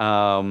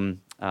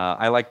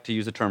 I like to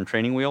use the term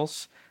training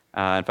wheels.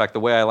 In fact,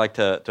 the way I like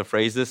to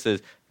phrase this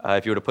is,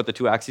 if you were to put the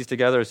two axes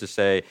together, is to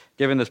say,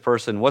 given this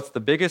person, what's the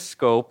biggest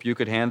scope you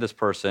could hand this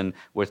person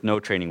with no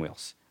training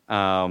wheels?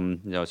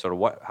 Sort of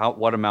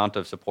what amount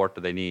of support do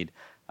they need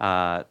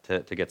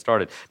to get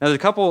started. Now, there's a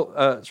couple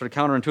sort of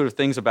counterintuitive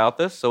things about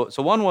this. So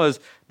one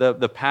was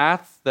the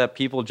path that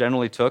people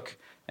generally took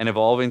in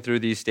evolving through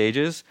these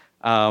stages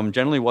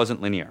generally wasn't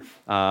linear.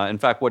 In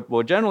fact,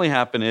 what generally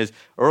happened is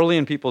early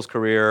in people's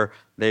career,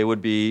 they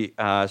would be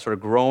sort of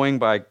growing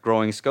by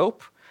growing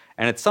scope.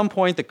 And at some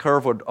point, the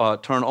curve would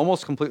turn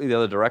almost completely the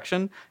other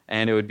direction,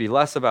 and it would be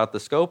less about the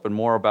scope and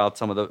more about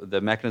some of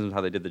the mechanisms, how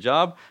they did the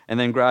job. And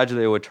then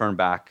gradually, it would turn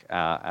back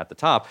at the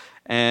top.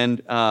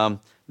 And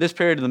this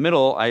period in the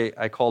middle,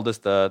 I call this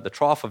the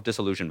trough of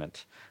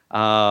disillusionment.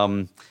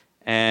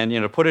 And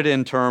to put it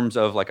in terms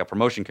of like a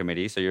promotion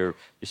committee, so you're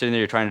sitting there,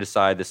 you're trying to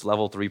decide this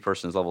level 3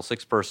 person is level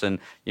 6 person.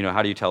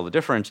 How do you tell the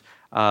difference?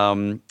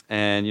 And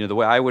the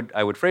way I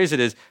would phrase it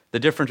is the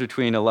difference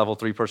between a level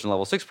 3 person, and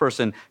level 6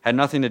 person had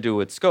nothing to do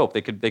with scope.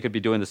 They could be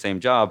doing the same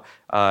job.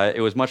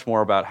 It was much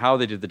more about how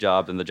they did the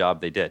job than the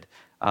job they did,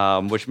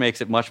 which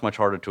makes it much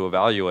harder to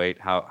evaluate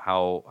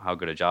how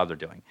good a job they're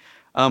doing.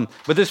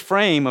 But this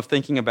frame of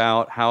thinking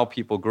about how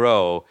people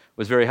grow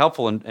was very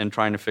helpful in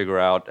trying to figure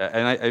out,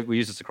 and we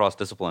use this across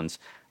disciplines,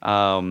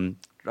 trying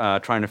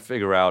to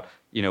figure out,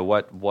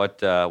 what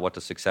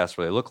does success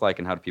really look like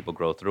and how do people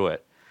grow through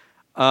it.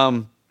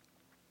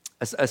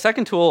 A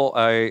second tool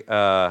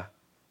I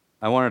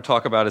want to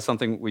talk about is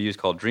something we use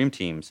called dream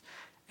teams.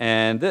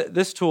 And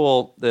this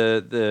tool,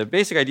 the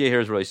basic idea here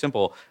is really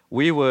simple.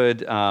 We would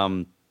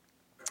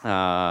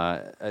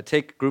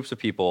take groups of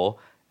people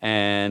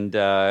and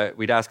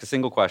we'd ask a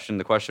single question.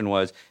 The question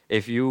was,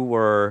 if you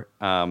were,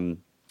 who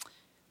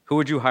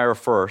would you hire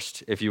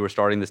first if you were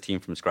starting this team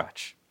from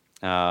scratch?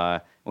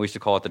 And we used to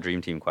call it the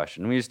dream team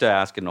question. And we used to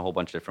ask it in a whole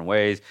bunch of different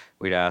ways.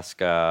 We'd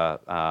ask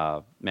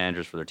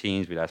managers for their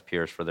teams. We'd ask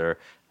peers for their,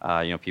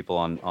 people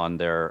on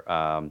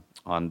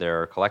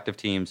their collective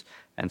teams,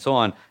 and so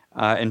on,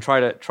 and try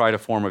to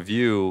form a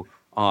view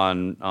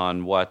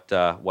on what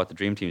the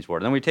dream teams were.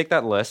 And then we take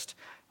that list,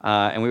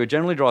 and we would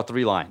generally draw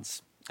 3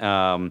 lines.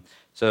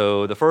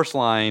 So the first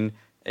line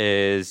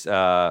is,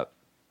 I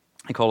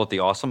call it the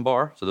awesome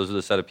bar. So those are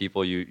the set of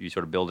people you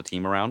sort of build a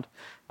team around.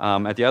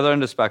 At the other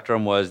end of the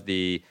spectrum was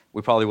the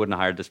we probably wouldn't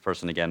have hired this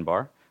person again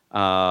bar.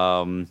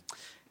 And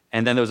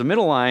then there was a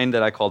middle line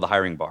that I called the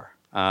hiring bar.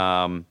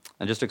 And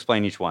just to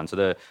explain each one.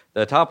 So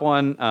the top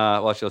one,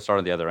 actually let's start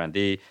on the other end.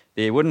 The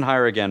wouldn't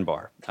hire again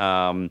bar.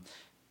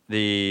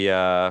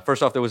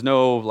 First off, there was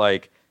no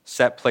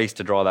set place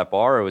to draw that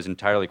bar. It was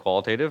entirely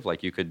qualitative.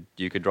 Like you could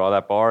draw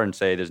that bar and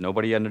say there's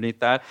nobody underneath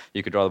that.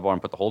 You could draw the bar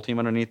and put the whole team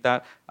underneath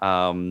that.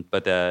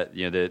 But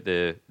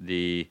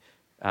the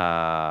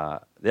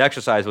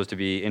exercise was to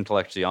be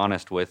intellectually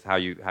honest with how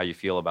you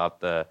feel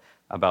about the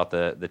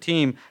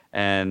team,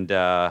 and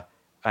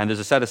there's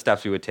a set of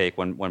steps we would take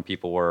when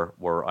people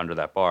were under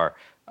that bar.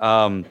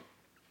 I'll come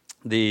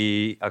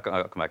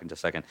back in just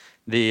a second.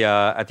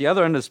 At the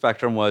other end of the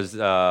spectrum was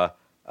the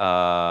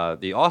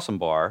awesome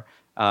bar.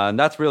 And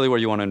that's really where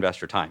you want to invest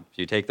your time.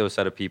 So you take those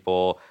set of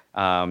people,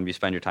 you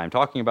spend your time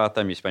talking about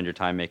them, you spend your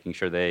time making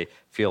sure they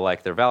feel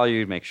like they're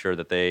valued, make sure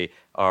that they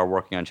are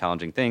working on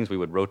challenging things. We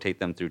would rotate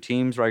them through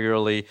teams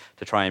regularly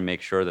to try and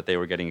make sure that they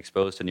were getting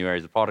exposed to new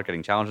areas of the product,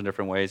 getting challenged in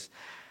different ways.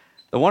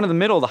 The one in the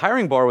middle, the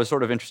hiring bar, was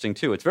sort of interesting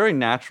too. It's very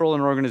natural in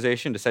an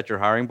organization to set your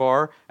hiring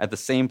bar at the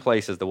same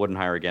place as the wouldn't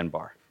hire again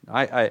bar.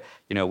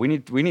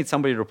 We need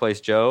somebody to replace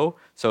Joe,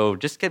 so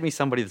just get me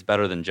somebody that's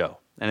better than Joe.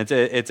 And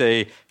it's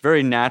a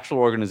very natural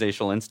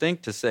organizational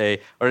instinct to say,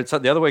 or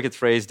the other way it gets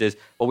phrased is,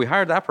 well, we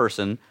hired that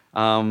person,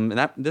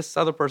 and this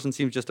other person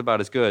seems just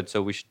about as good,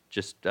 so we should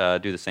just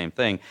do the same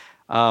thing.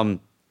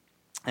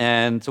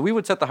 And so we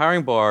would set the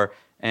hiring bar,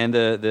 and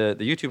the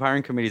YouTube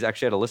hiring committees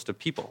actually had a list of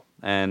people.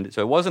 And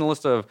so it wasn't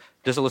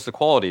just a list of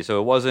quality. So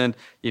it wasn't,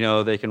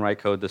 they can write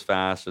code this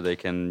fast, or they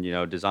can,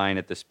 design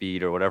at this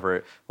speed, or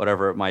whatever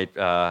it might,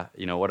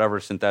 whatever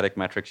synthetic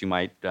metrics you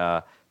might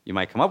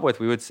come up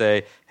with. We would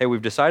say, hey,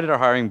 we've decided our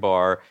hiring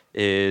bar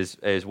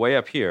is way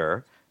up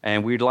here,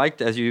 and we'd like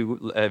to, as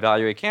you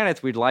evaluate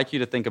candidates, we'd like you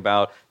to think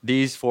about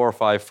these 4 or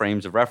 5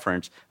 frames of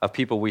reference of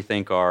people we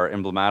think are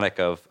emblematic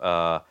of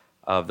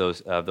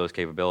those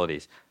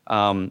capabilities.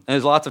 And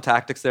there's lots of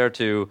tactics there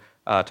to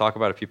talk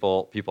about if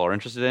people are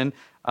interested in.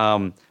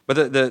 But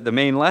the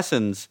main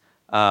lessons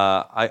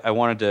I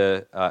wanted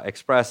to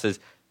express is,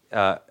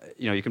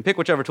 you can pick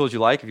whichever tools you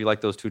like. If you like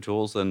those 2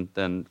 tools,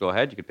 then go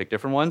ahead. You could pick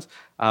different ones.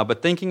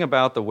 But thinking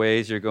about the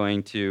ways you're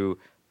going to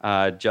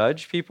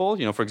judge people.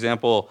 For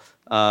example,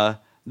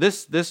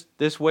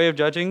 this way of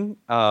judging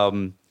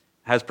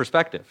has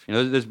perspective.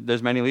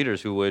 There's many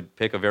leaders who would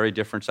pick a very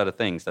different set of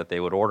things that they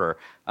would order.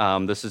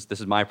 This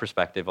is my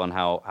perspective on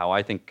how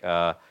I think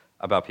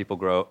about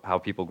how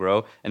people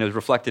grow, and it was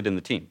reflected in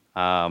the team.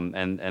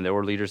 And there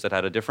were leaders that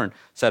had a different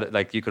set.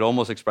 Like you could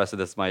almost express it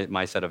as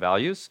my set of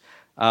values.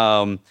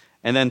 And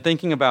then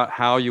thinking about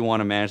how you want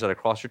to manage that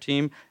across your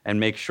team, and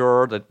make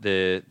sure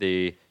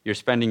that you're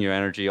spending your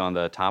energy on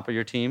the top of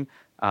your team,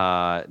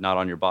 not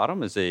on your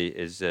bottom, is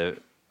a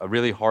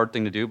really hard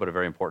thing to do, but a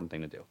very important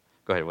thing to do.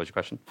 Go ahead. What's your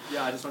question?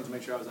 Yeah, I just wanted to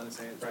make sure I was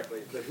understanding it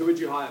correctly. But who would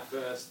you hire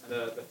first?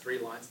 The 3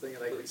 lines thing, are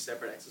they like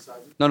separate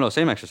exercises? No,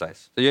 same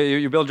exercise. So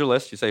you build your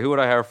list. You say, who would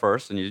I hire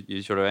first? And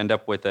you sort of end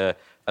up with an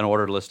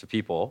ordered list of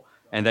people,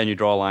 and then you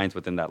draw lines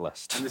within that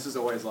list. And this is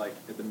always like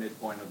at the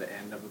midpoint or the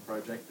end of the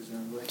project,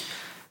 presumably?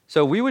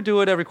 So we would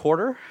do it every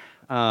quarter,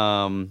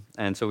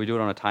 and so we do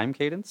it on a time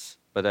cadence.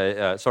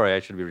 But sorry, I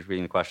should be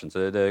repeating the question.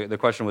 So the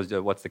question was,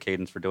 what's the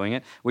cadence for doing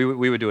it? We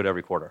would do it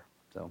every quarter.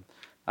 So,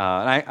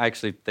 and I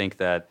actually think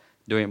that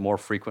doing it more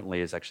frequently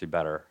is actually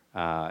better.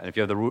 And if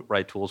you have the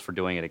right tools for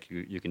doing it,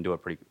 you can do it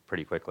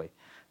pretty quickly.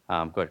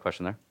 Go ahead,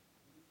 question there.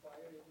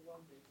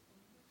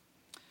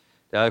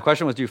 The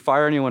question was, do you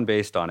fire anyone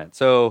based on it?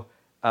 So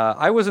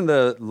I was in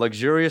the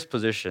luxurious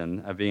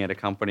position of being at a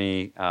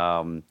company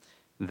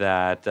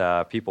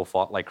that people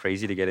fought like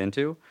crazy to get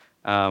into.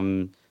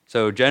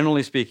 So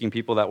generally speaking,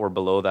 people that were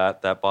below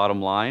that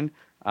bottom line,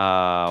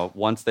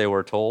 once they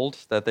were told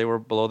that they were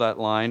below that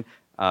line,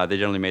 they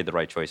generally made the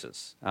right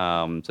choices.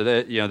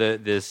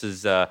 This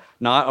is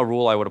not a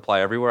rule I would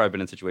apply everywhere. I've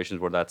been in situations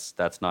where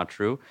that's not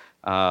true.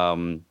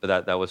 But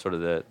that was sort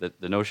of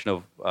the notion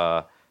of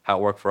how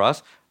it worked for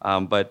us.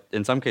 But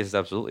in some cases,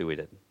 absolutely we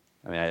did.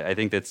 I mean, I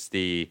think that's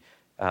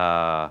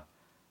I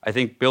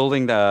think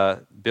building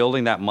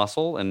that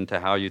muscle into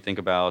how you think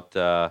about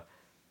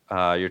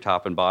your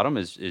top and bottom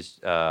is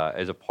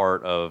a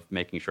part of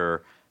making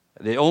sure.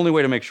 The only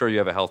way to make sure you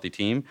have a healthy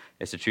team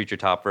is to treat your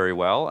top very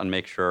well and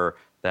make sure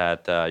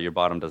that your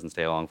bottom doesn't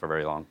stay along for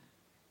very long.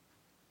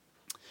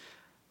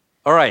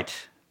 All right,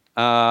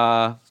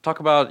 let's talk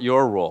about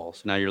your role.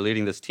 So now you're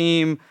leading this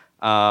team.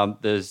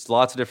 There's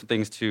lots of different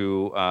things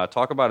to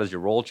talk about as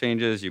your role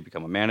changes. You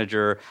become a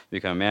manager, you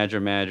become a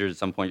manager. At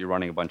some point, you're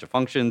running a bunch of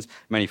functions,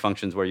 many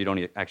functions where you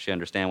don't actually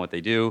understand what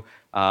they do.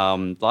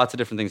 Lots of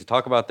different things to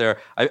talk about there.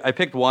 I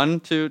picked one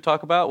to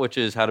talk about, which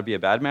is how to be a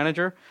bad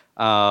manager.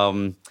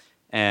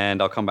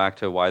 And I'll come back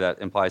to why that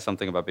implies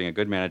something about being a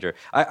good manager.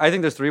 I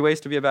think there's 3 ways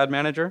to be a bad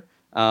manager.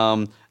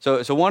 So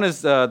one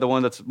is the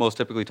one that's most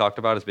typically talked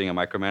about as being a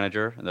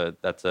micromanager.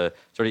 That's a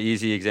sort of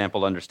easy example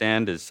to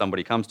understand. Is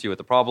somebody comes to you with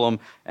a problem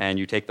and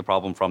you take the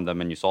problem from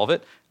them and you solve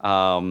it.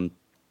 And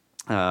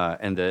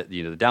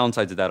the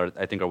downsides of that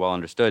I think are well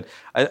understood.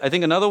 I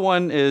think another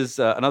one is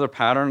another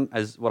pattern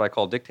is what I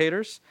call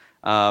dictators.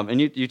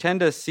 And you tend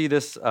to see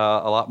this a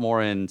lot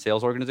more in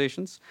sales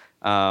organizations.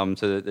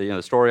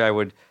 The story I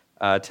would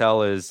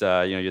tell is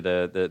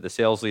the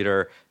sales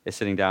leader is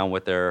sitting down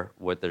with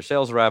their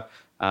sales rep.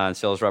 And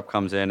sales rep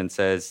comes in and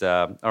says,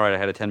 "All right, I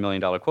had a $10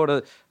 million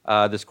quota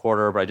this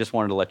quarter, but I just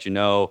wanted to let you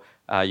know,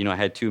 I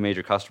had 2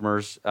 major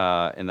customers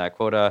in that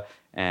quota,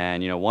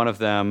 and one of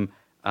them,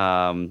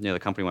 the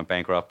company went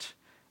bankrupt,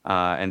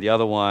 and the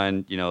other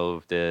one,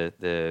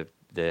 the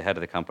head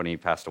of the company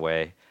passed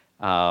away,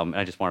 and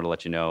I just wanted to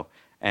let you know."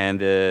 And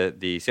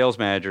the sales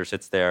manager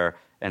sits there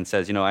and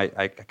says,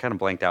 I kind of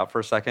blanked out for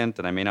a second,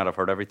 and I may not have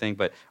heard everything,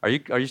 but are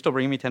you still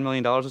bringing me $10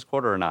 million this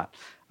quarter or not?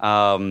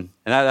 And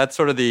that's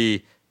sort of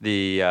the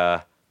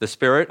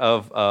spirit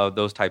of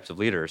those types of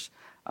leaders.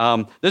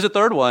 There's a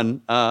third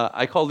one.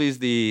 I call these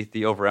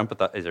the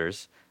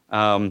over-empathizers.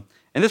 And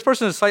this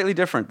person is slightly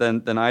different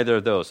than either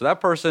of those. So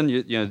that person,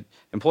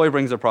 employee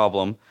brings a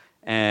problem,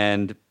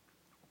 and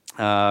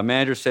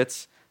manager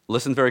sits,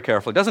 listens very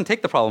carefully, doesn't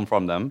take the problem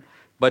from them,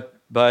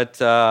 but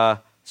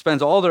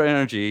spends all their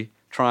energy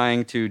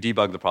trying to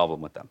debug the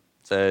problem with them.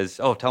 Says,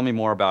 "Oh, tell me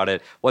more about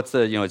it. What's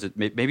the, is it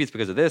maybe it's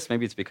because of this,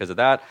 maybe it's because of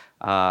that,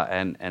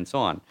 and so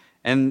on."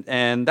 And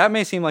that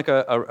may seem like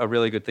a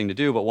really good thing to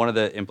do, but one of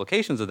the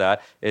implications of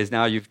that is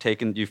now you've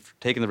taken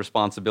the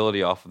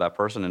responsibility off of that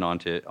person and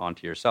onto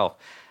yourself.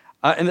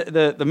 And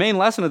the main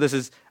lesson of this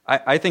is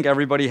I think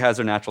everybody has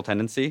their natural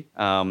tendency,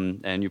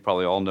 and you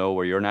probably all know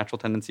where your natural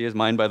tendency is.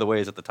 Mine, by the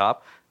way, is at the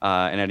top.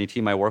 And any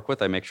team I work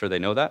with, I make sure they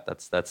know that.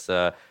 That's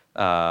where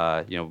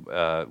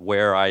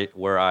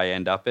I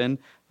end up in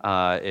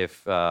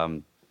if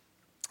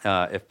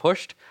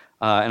pushed.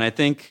 And I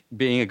think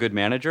being a good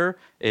manager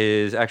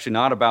is actually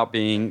not about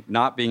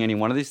not being any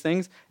one of these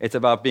things. It's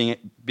about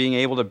being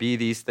able to be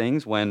these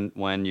things when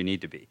you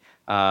need to be.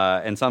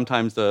 And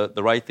sometimes the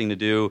right thing to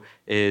do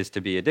is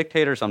to be a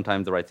dictator.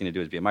 Sometimes the right thing to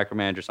do is be a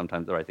micromanager.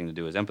 Sometimes the right thing to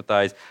do is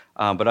empathize.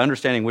 But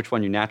understanding which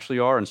one you naturally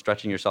are and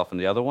stretching yourself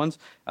into the other ones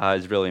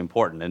is really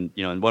important. And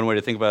and one way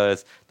to think about it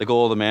is the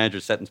goal of the manager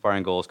is set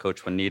inspiring goals,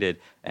 coach when needed,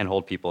 and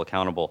hold people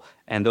accountable.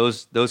 And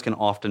those can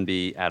often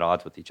be at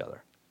odds with each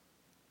other.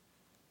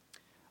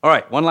 All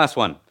right, one last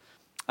one.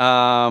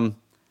 I'm going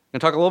to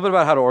talk a little bit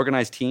about how to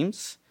organize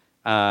teams.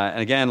 And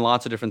again,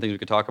 lots of different things we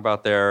could talk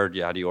about there.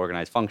 How do you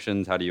organize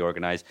functions? How do you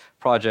organize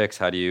projects?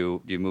 How do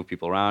you move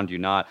people around? Do you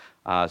not?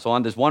 So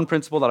on, there's one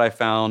principle that I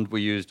found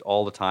we used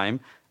all the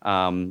time,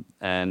 and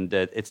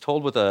it's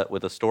told with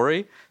a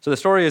story. So the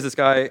story is this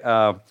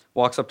guy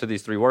walks up to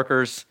these 3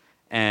 workers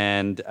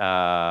and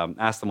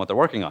asks them what they're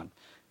working on.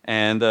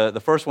 And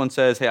the first one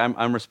says, "Hey,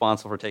 I'm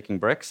responsible for taking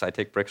bricks. I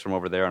take bricks from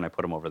over there and I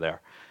put them over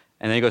there."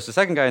 And then he goes to the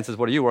second guy and says,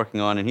 "What are you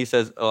working on?" And he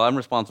says, "Oh, I'm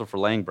responsible for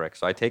laying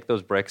bricks. So I take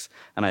those bricks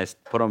and I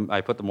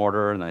put the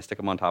mortar and I stick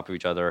them on top of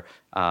each other,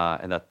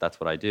 and that's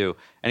what I do."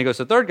 And he goes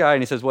to the third guy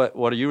and he says, "What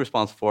are you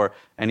responsible for?"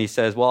 And he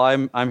says, "Well,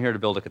 I'm here to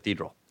build a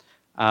cathedral."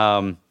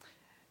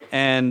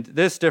 And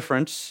this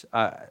difference,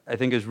 I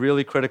think, is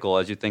really critical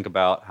as you think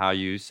about how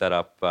you set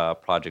up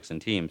projects and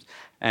teams.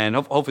 And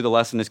hopefully the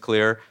lesson is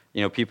clear.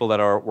 People that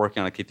are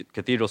working on a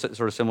cathedral, sort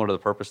of similar to the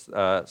purpose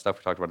stuff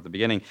we talked about at the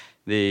beginning.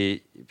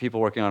 The people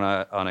working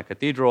on a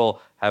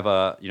cathedral have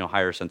a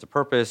higher sense of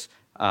purpose,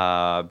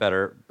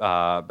 better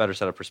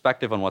set of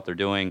perspective on what they're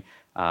doing,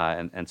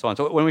 and so on.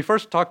 So when we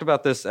first talked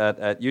about this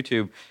at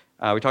YouTube,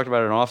 we talked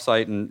about it on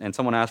offsite, and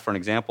someone asked for an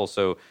example.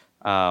 So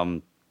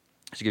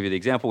to give you the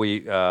example,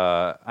 we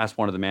asked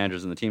one of the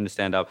managers in the team to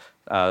stand up,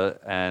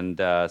 and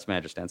this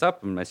manager stands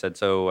up, and I said,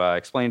 "So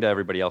explain to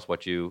everybody else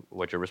what you're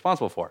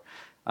responsible for."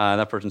 And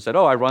that person said,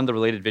 "Oh, I run the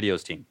related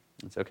videos team."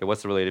 I said, "Okay,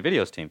 what's the related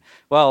videos team?"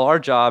 "Well, our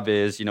job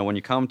is, when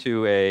you come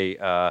to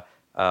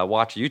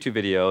watch a YouTube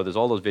video, there's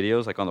all those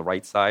videos like on the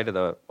right side of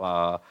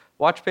the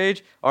watch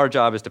page. Our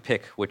job is to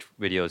pick which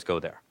videos go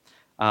there."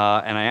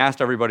 And I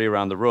asked everybody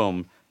around the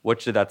room,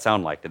 which did that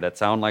sound like? Did that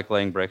sound like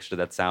laying bricks? Did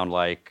that sound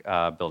like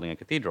building a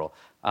cathedral?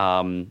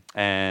 And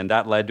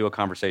that led to a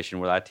conversation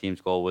where that team's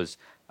goal was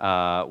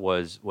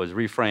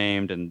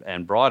reframed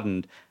and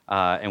broadened,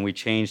 and we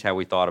changed how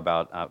we thought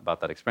about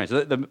that experience.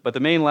 But the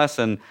main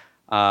lesson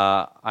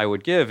I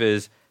would give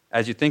is,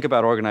 as you think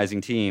about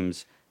organizing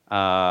teams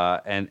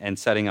and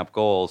setting up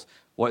goals,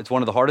 it's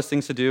one of the hardest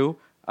things to do.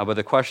 But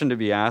the question to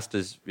be asked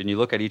is, when you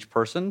look at each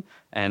person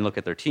and look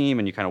at their team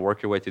and you kind of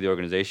work your way through the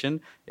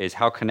organization, is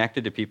how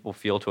connected do people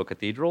feel to a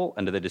cathedral?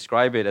 And do they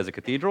describe it as a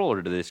cathedral,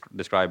 or do they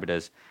describe it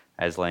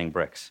as laying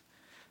bricks?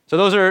 So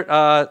those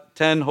are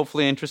 10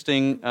 hopefully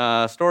interesting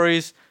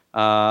stories.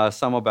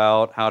 Some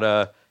about how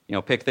to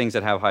pick things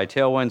that have high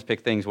tailwinds, pick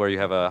things where you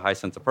have a high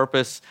sense of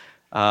purpose.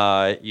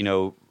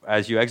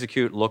 As you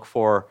execute, look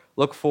for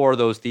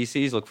those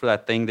theses, look for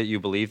that thing that you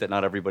believe that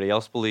not everybody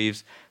else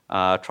believes.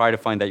 Try to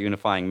find that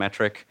unifying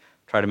metric.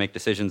 Try to make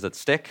decisions that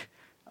stick.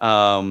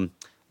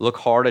 Look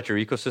hard at your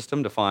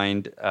ecosystem to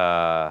find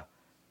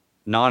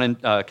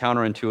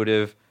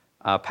counterintuitive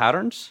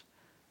patterns.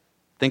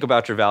 Think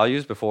about your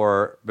values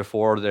before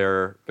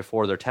they're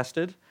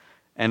tested.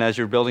 And as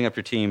you're building up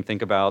your team,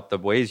 think about the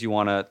ways you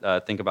want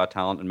to think about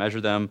talent and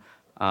measure them.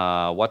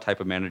 What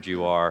type of manager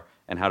you are,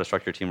 and how to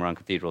structure your team around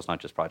cathedrals, not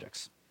just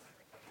projects.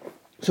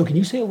 So can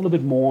you say a little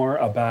bit more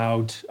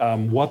about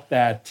what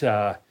that,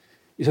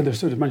 you said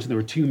there mentioned there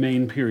were two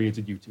main periods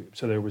at YouTube.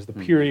 So there was the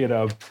period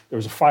of, there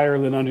was a fire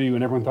lit under you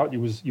and everyone thought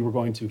you were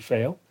going to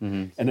fail.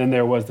 Mm-hmm. And then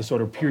there was the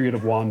sort of period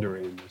of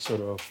wandering that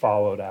sort of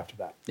followed after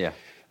that. Yeah.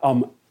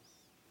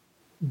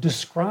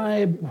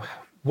 Describe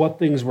what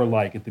things were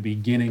like at the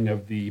beginning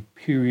of the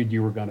period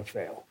you were going to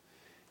fail.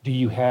 Do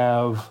you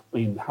have,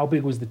 how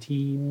big was the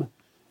team?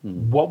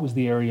 What was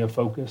the area of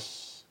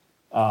focus?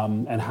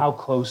 And how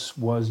close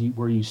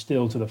were you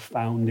still to the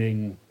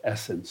founding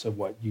essence of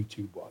what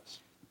YouTube was?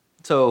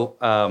 So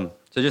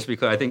just to be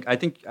clear, I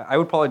think I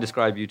would probably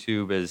describe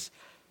YouTube as,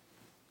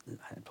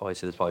 I'd probably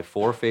say there's probably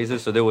 4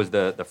 phases. So there was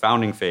the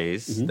founding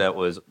phase that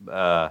was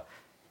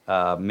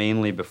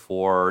mainly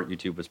before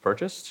YouTube was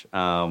purchased,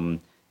 and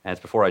it's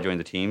before I joined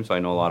the team, so I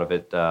know a lot of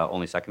it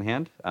only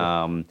secondhand.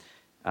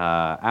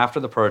 After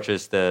the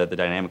purchase, the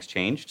dynamics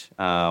changed.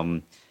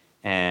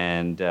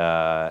 And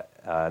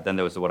then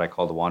there was what I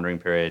call the wandering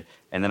period,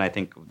 and then I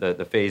think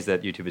the phase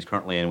that YouTube is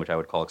currently in, which I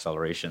would call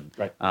acceleration.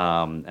 Right.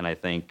 And I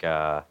think,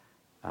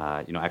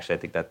 actually, I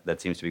think that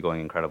seems to be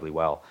going incredibly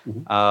well.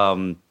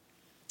 Mm-hmm.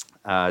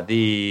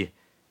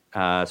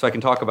 So I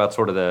can talk about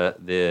sort of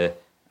the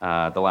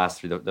last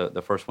 3.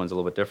 The first one's a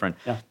little bit different.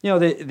 Yeah.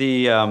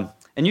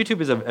 And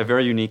YouTube is a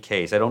very unique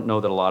case. I don't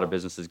know that a lot of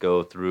businesses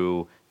go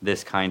through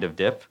this kind of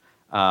dip.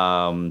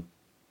 But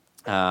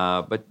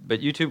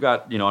YouTube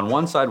got, on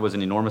one side was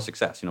an enormous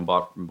success,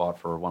 bought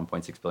for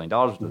 $1.6 billion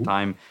at the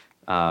time.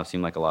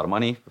 Seemed like a lot of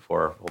money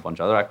before a whole bunch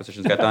of other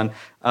acquisitions got done.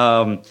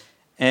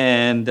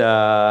 And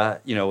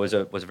was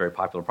a very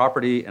popular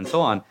property and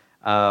so on.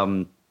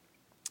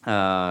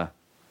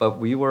 But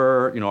we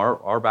were,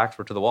 our backs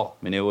were to the wall.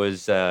 It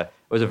was a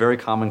very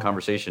common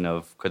conversation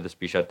of, could this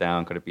be shut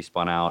down? Could it be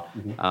spun out?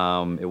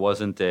 Mm-hmm.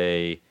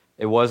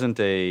 It wasn't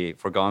a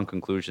foregone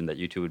conclusion that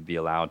YouTube would be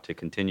allowed to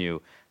continue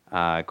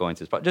going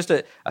through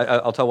this.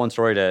 I'll tell one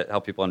story to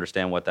help people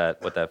understand what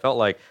that felt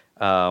like.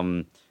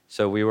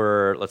 So we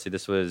were, let's see,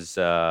 this was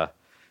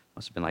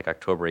must have been like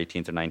October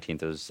 18th or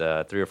 19th. It was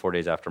 3 or 4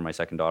 days after my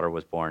second daughter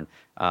was born.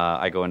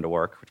 I go into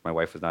work, which my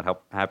wife was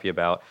not happy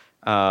about,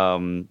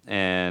 and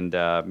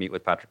meet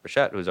with Patrick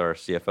Bichette, who's our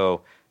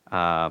CFO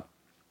at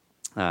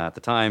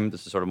the time.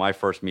 This is sort of my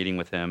first meeting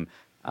with him.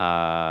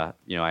 I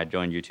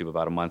joined YouTube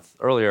about a month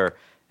earlier,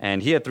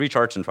 and he had 3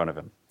 charts in front of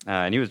him.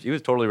 And he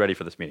was totally ready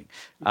for this meeting.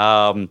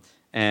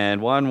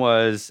 And one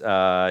was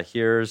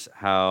here's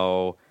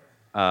how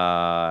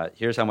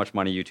much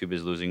money YouTube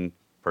is losing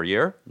per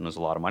year, and it was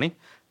a lot of money.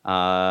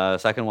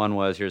 Second one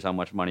was here's how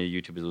much money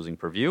YouTube is losing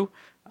per view,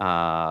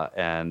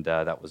 and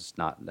that was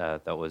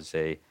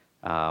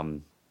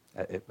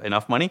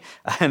enough money.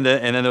 And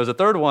then there was a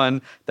third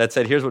one that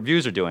said here's what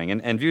views are doing,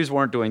 and views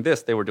weren't doing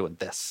this; they were doing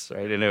this,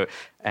 right?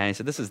 And he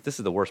said this is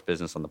the worst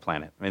business on the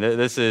planet.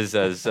 This is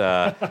as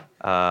there's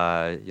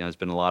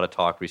been a lot of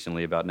talk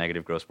recently about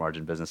negative gross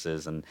margin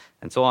businesses and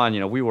so on.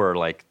 We were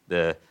like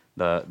the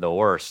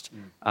worst.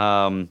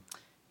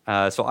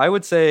 So I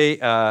would say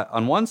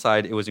on one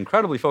side it was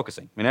incredibly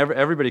focusing.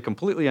 Everybody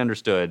completely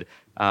understood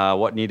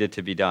what needed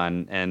to be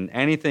done, and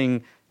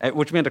anything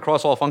which meant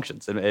across all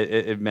functions.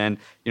 It meant,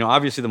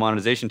 obviously the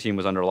monetization team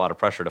was under a lot of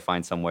pressure to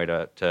find some way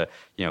to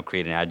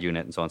create an ad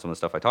unit and so on, some of the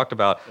stuff I talked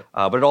about.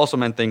 But it also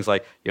meant things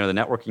like, the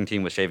networking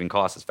team was shaving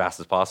costs as fast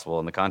as possible,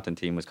 and the content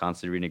team was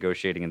constantly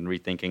renegotiating and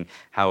rethinking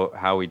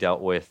how we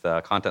dealt with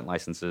content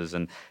licenses.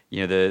 And,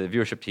 the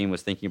viewership team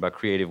was thinking about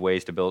creative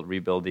ways to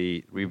rebuild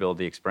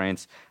the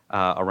experience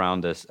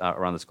around this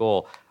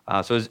goal.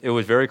 So it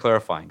was very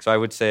clarifying. So I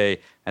would say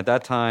at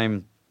that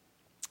time,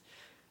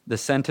 the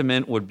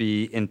sentiment would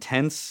be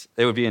intense.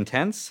 It would be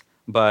intense,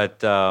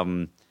 but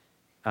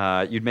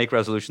you'd make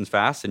resolutions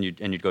fast, and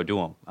you'd go do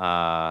them.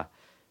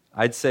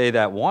 I'd say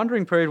that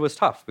wandering period was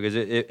tough because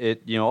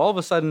it all of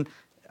a sudden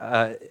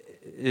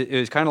it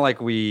was kind of like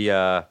we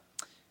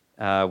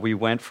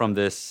went from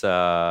this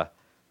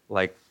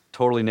like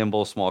totally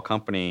nimble small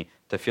company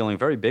to feeling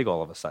very big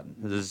all of a sudden.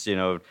 This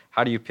is,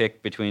 how do you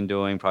pick between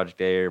doing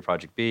project A or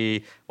project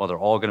B? Well, they're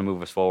all going to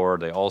move us forward.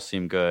 They all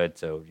seem good.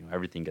 So,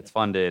 everything gets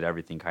funded.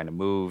 Everything kind of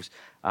moves,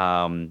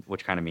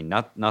 which kind of means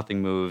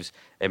nothing moves.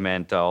 It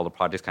meant all the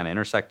projects kind of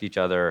intersect each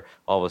other.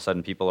 All of a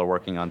sudden, people are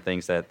working on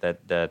things that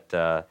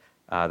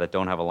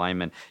don't have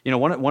alignment.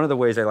 One of the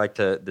ways I like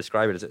to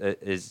describe it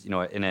is in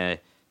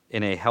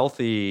a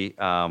healthy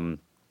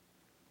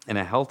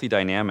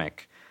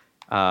dynamic.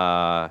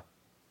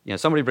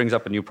 Somebody brings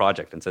up a new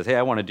project and says, "Hey,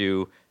 I want to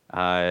do,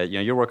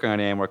 you're working on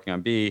A, I'm working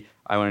on B.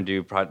 I want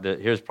to do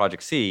here's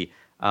project C."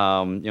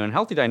 In a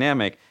healthy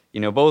dynamic,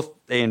 both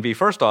A and B.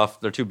 First off,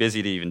 they're too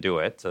busy to even do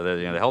it. So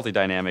the healthy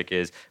dynamic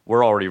is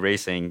we're already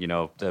racing.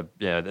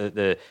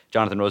 The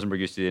Jonathan Rosenberg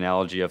used to do the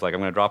analogy of like I'm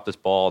going to drop this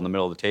ball in the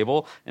middle of the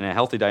table. In a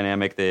healthy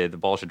dynamic, the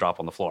ball should drop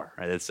on the floor.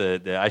 Right? I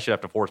should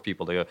have to force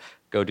people to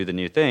go do the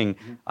new thing.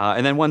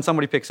 And then when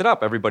somebody picks it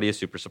up, everybody is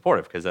super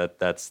supportive because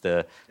that's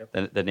the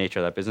nature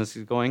of that business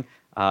is going.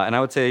 And I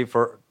would say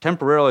for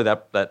temporarily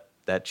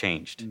that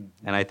changed,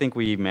 and I think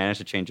we managed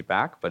to change it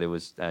back, but it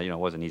was it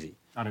wasn't easy.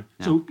 Got it.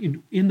 Yeah. So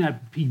in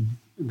that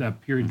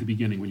period at the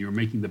beginning when you were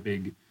making the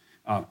big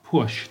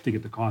push to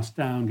get the costs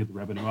down, get the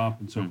revenue up,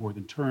 and so forth,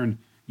 and turn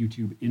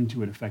YouTube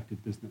into an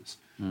effective business,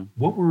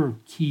 what were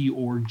key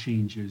org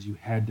changes you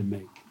had to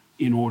make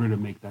in order to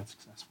make that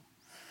successful?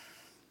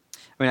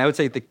 I mean, I would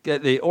say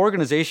the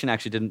organization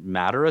actually didn't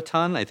matter a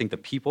ton. I think the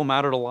people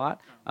mattered a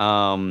lot.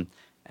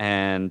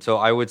 And so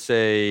I would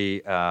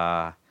say,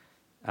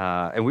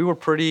 and we were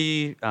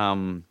pretty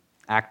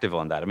active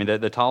on that. I mean,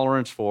 the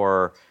tolerance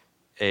for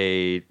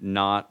a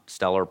not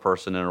stellar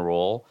person in a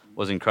role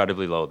was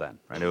incredibly low then,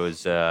 right? It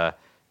was,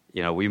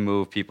 we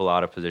moved people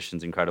out of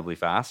positions incredibly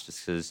fast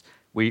just because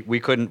we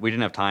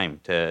didn't have time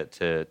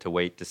to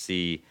wait to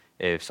see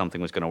if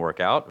something was going to work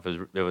out. If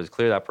it was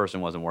clear that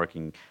person wasn't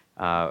working,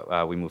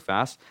 we moved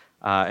fast.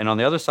 And on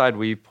the other side,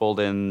 we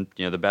pulled in,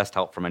 the best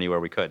help from anywhere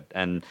we could.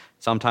 And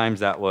sometimes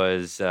that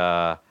was,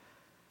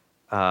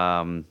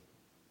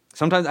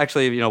 sometimes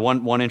actually,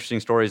 one interesting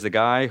story is the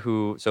guy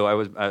who,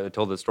 so I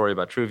told the story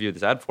about TrueView,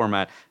 this ad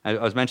format. I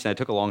was mentioning it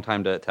took a long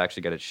time to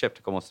actually get it shipped.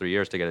 It took almost 3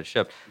 years to get it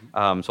shipped.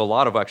 So a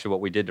lot of actually what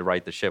we did to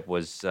write the ship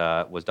was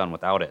done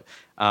without it.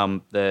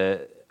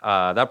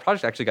 That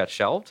project actually got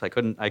shelved. I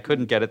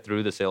couldn't get it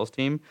through the sales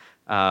team.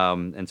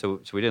 And so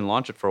we didn't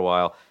launch it for a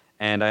while.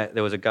 And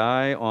there was a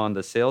guy on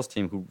the sales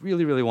team who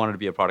really, really wanted to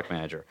be a product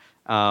manager.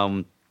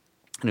 And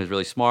he was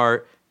really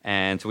smart.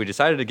 And so we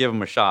decided to give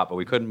him a shot, but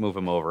we couldn't move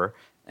him over.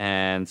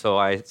 And so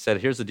I said,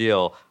 here's the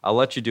deal. I'll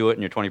let you do it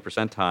in your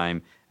 20%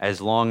 time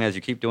as long as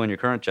you keep doing your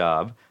current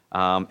job.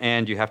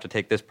 And you have to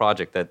take this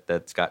project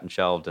that's gotten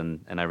shelved,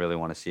 and I really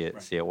want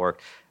to see it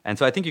work. And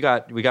so I think we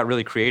got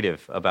really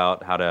creative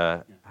about how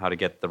to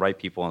get the right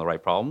people on the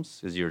right problems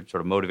because you're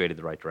sort of motivated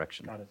the right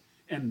direction. Got it.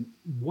 And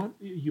what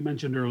you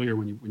mentioned earlier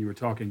when you were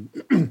talking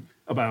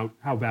about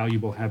how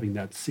valuable having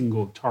that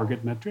single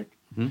target metric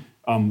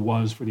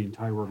was for the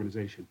entire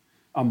organization.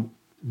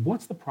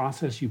 What's the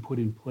process you put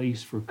in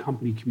place for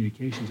company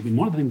communications? I mean,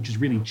 one of the things which just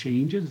really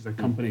changes as a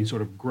company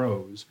sort of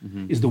grows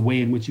is the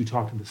way in which you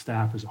talk to the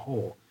staff as a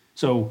whole.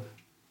 So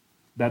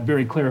that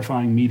very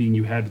clarifying meeting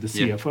you had with the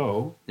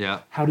CFO,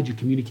 how did you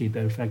communicate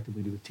that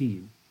effectively to the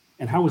team?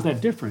 And how was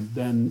that different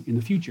than in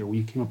the future when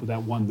you came up with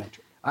that one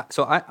metric?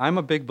 So I'm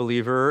a big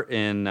believer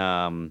in,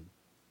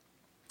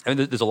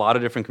 there's a lot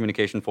of different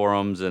communication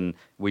forums, and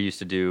we used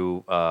to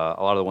do a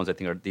lot of the ones I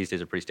think these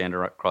days are pretty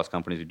standard across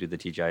companies. We do the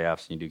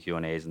TGIFs and you do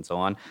Q&As and so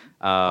on.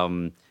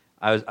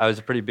 I was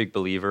a pretty big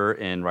believer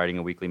in writing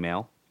a weekly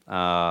mail.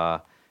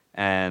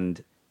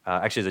 And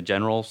actually, as a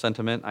general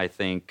sentiment, I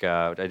think,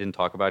 I didn't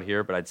talk about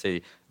here, but I'd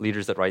say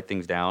leaders that write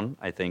things down,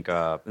 I think,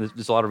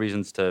 there's a lot of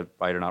reasons to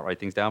write or not write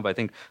things down, but I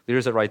think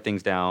leaders that write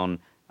things down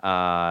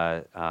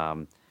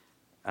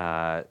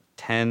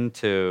tend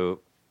to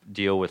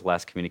deal with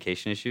less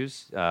communication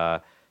issues.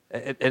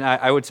 and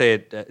I would say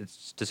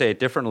to say it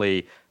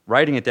differently.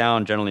 Writing it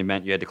down generally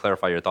meant you had to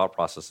clarify your thought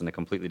process in a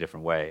completely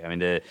different way. I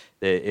mean,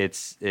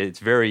 it's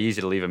very easy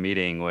to leave a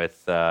meeting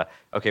with,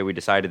 okay, we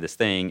decided this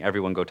thing.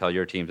 Everyone go tell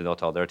your teams, and they'll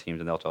tell their teams,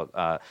 and they'll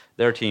tell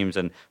their teams.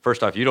 And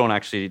first off,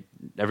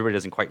 everybody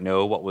doesn't quite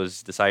know what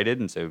was decided,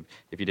 and so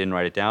if you didn't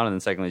write it down, and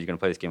then secondly, you're going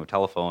to play this game of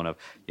telephone of,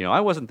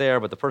 I wasn't there,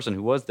 but the person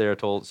who was there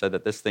said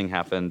that this thing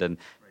happened,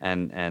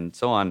 and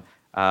so on.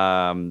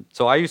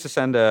 So I used to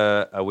send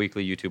a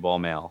weekly YouTube all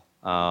mail.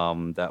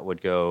 That would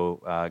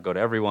go to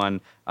everyone.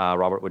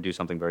 Robert would do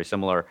something very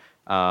similar,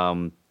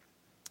 and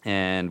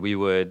we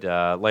would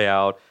lay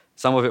out.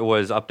 Some of it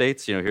was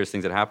updates. Here's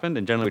things that happened,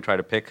 and generally we try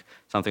to pick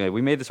something like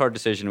we made this hard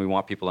decision. We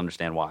want people to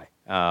understand why,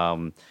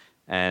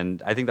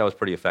 and I think that was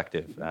pretty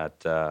effective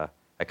at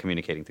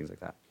communicating things like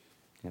that.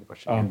 You had a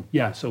question?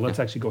 So let's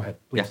actually go ahead,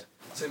 please. Yeah.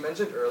 So you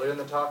mentioned earlier in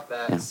the talk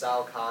that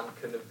Sal Khan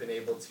couldn't have been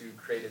able to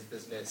create his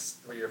business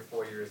 3 or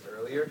 4 years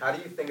earlier. How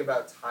do you think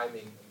about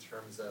timing in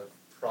terms of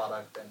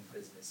product and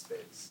business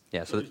space?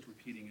 Yeah, so just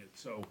repeating it.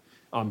 So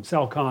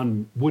Sal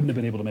Khan wouldn't have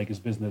been able to make his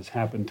business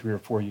happen 3 or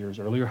 4 years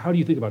earlier. How do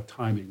you think about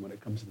timing when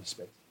it comes to this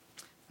space?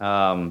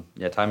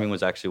 Timing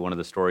was actually one of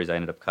the stories I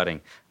ended up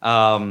cutting.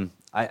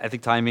 I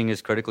think timing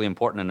is critically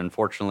important, and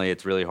unfortunately,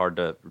 it's really hard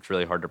to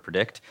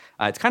predict.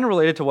 It's kind of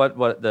related to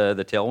what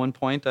the tailwind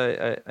point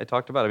I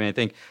talked about. I mean, I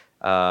think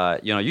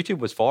YouTube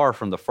was far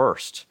from the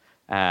first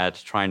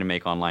at trying to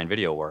make online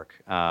video work.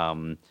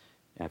 I've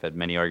had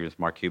many arguments with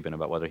Mark Cuban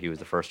about whether he was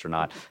the first or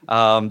not.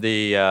 I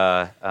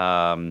bet I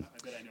know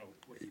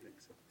what he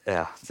thinks.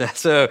 Yeah.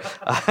 So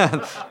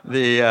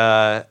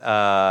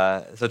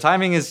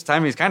timing is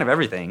kind of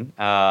everything,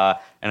 and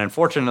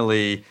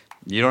unfortunately,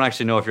 you don't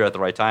actually know if you're at the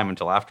right time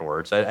until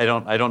afterwards. I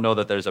don't know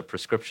that there's a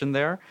prescription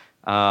there,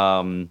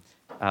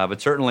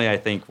 but certainly I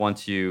think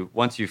once you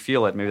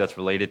feel it, maybe that's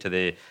related to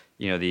the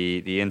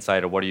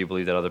insight of what do you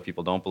believe that other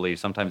people don't believe.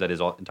 Sometimes that is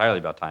entirely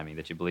about timing,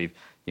 that you believe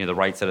the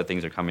right set of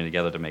things are coming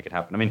together to make it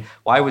happen. I mean,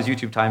 why was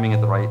YouTube timing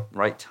at the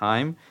right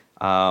time?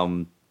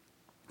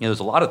 There's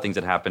a lot of things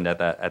that happened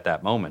at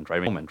that moment,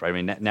 right? I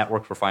mean,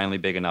 networks were finally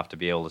big enough to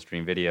be able to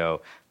stream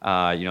video.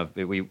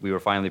 We were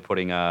finally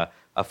putting a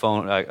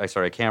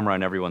camera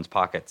in everyone's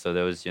pocket. So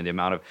there was the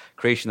amount of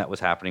creation that was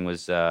happening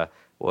was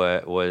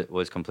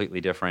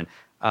completely different.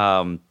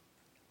 And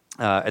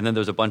then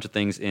there's a bunch of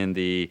things in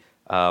the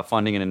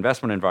funding and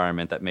investment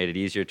environment that made it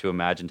easier to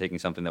imagine taking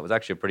something that was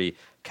actually a pretty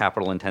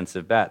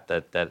capital-intensive bet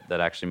that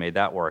actually made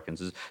that work. And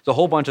so there's a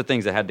whole bunch of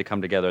things that had to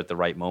come together at the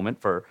right moment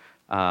for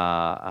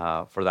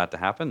that to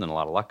happen, and a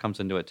lot of luck comes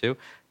into it too.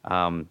 So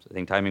I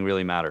think timing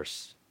really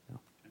matters.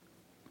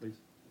 Please.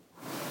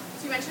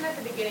 So you mentioned at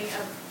the beginning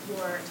of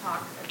your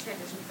talk a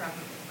transition from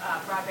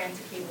broadband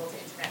to cable to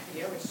internet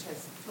video, which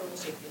has totally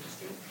shaped the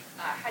industry.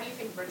 How do you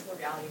think virtual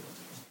reality will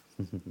change?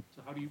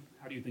 So how do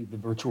you think the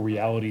virtual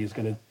reality is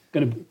going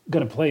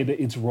to play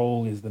its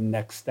role as the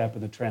next step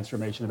in the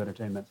transformation of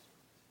entertainment?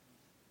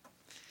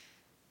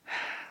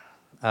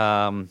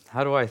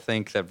 How do I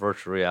think that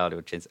virtual reality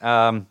would change?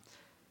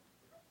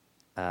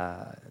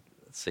 Let's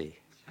see.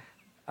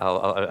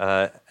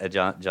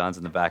 John's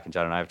in the back, and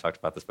John and I have talked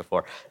about this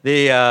before.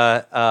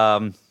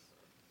 I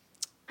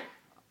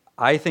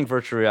think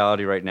virtual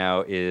reality right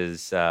now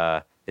is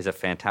a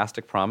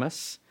fantastic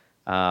promise.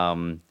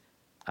 I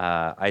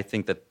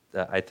think the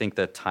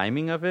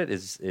timing of it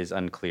is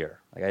unclear.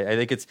 I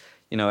think it's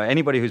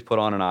anybody who's put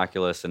on an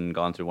Oculus and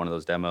gone through one of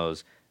those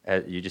demos,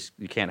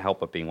 you can't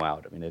help but being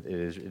wowed. I mean,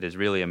 it is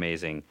really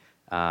amazing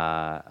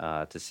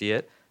to see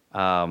it.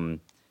 And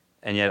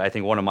yet, I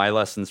think one of my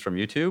lessons from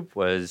YouTube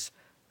was,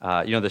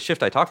 the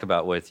shift I talked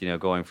about with,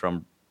 going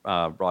from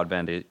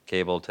broadband to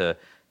cable to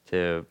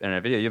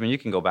internet video. I mean, you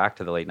can go back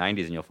to the late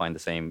 '90s and you'll find the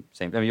same.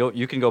 I mean,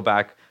 you can go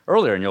back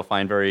earlier and you'll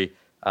find very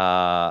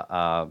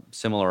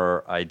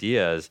similar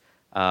ideas.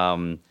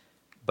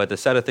 But the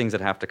set of things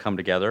that have to come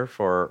together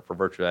for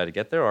virtual reality to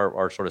get there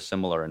are sort of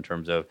similar in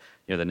terms of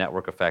the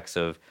network effects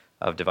of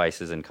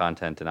devices and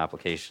content and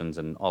applications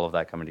and all of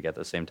that coming together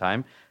at the same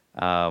time.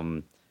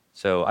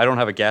 So I don't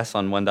have a guess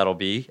on when that'll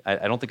be.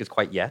 I don't think it's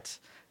quite yet,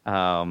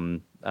 but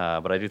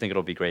I do think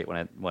it'll be great when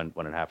it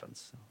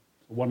happens.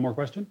 One more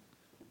question?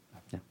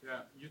 Yeah,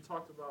 you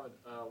talked about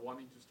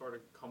wanting to start a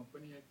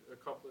company a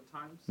couple of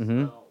times.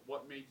 Mm-hmm.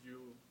 What made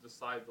you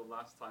decide the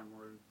last time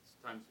or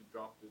times you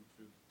dropped it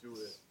to do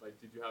it? Like,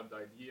 did you have the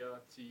idea,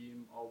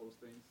 team, all those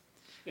things?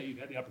 Yeah, you've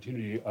had the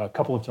opportunity a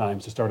couple of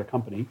times to start a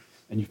company,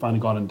 and you've finally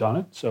gone and done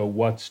it. So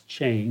what's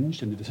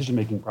changed in the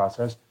decision-making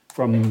process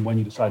from when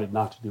you decided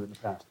not to do it in the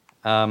past?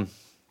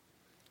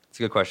 It's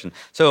a good question.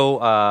 So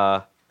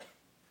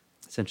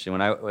it's interesting.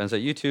 When I was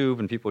at YouTube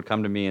and people would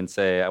come to me and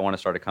say, I want to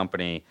start a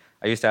company,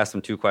 I used to ask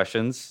them two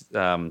questions,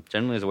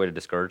 generally as a way to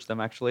discourage them,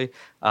 actually.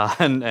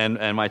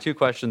 And my two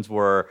questions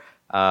were,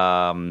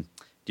 do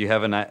you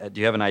have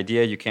an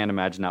idea you can't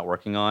imagine not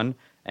working on?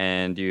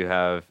 And do you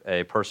have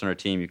a person or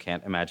team you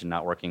can't imagine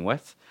not working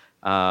with?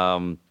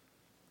 My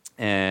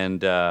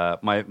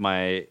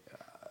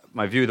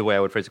view, the way I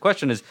would phrase the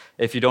question is,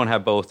 if you don't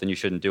have both, then you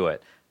shouldn't do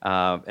it.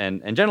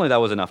 And generally that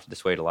was enough to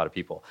dissuade a lot of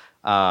people.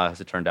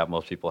 As it turned out,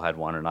 most people had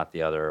one or not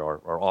the other,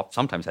 or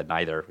sometimes had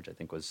neither, which I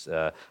think was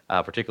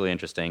particularly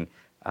interesting.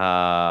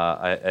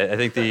 I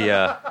think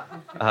the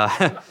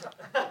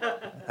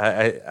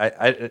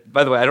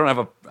by the way,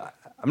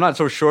 I'm not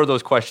so sure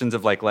those questions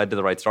have like led to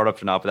the right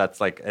startups or not, but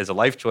that's like as a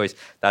life choice,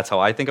 that's how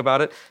I think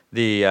about it.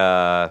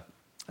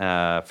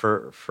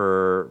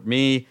 For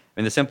me, I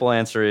mean, the simple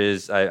answer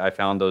is I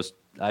found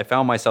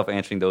myself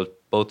answering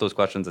both those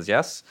questions as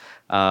yes.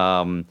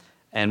 And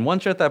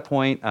once you're at that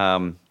point,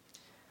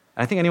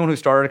 I think anyone who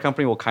started a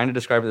company will kind of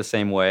describe it the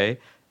same way.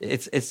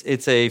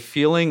 It's a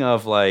feeling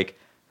of like,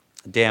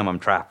 damn, I'm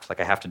trapped. Like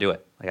I have to do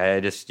it. Like I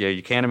just,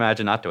 you can't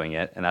imagine not doing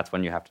it, and that's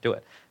when you have to do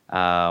it.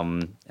 That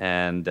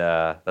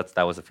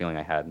was the feeling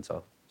I had, and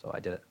so I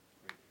did it.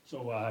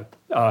 So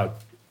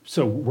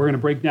we're going to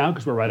break now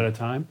because we're right out of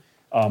time.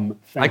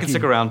 I can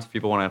stick around if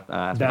people want to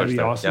ask. That'd be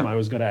awesome. Yeah. I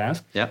was going to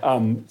ask.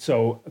 Yeah.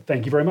 So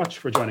thank you very much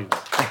for joining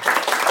us.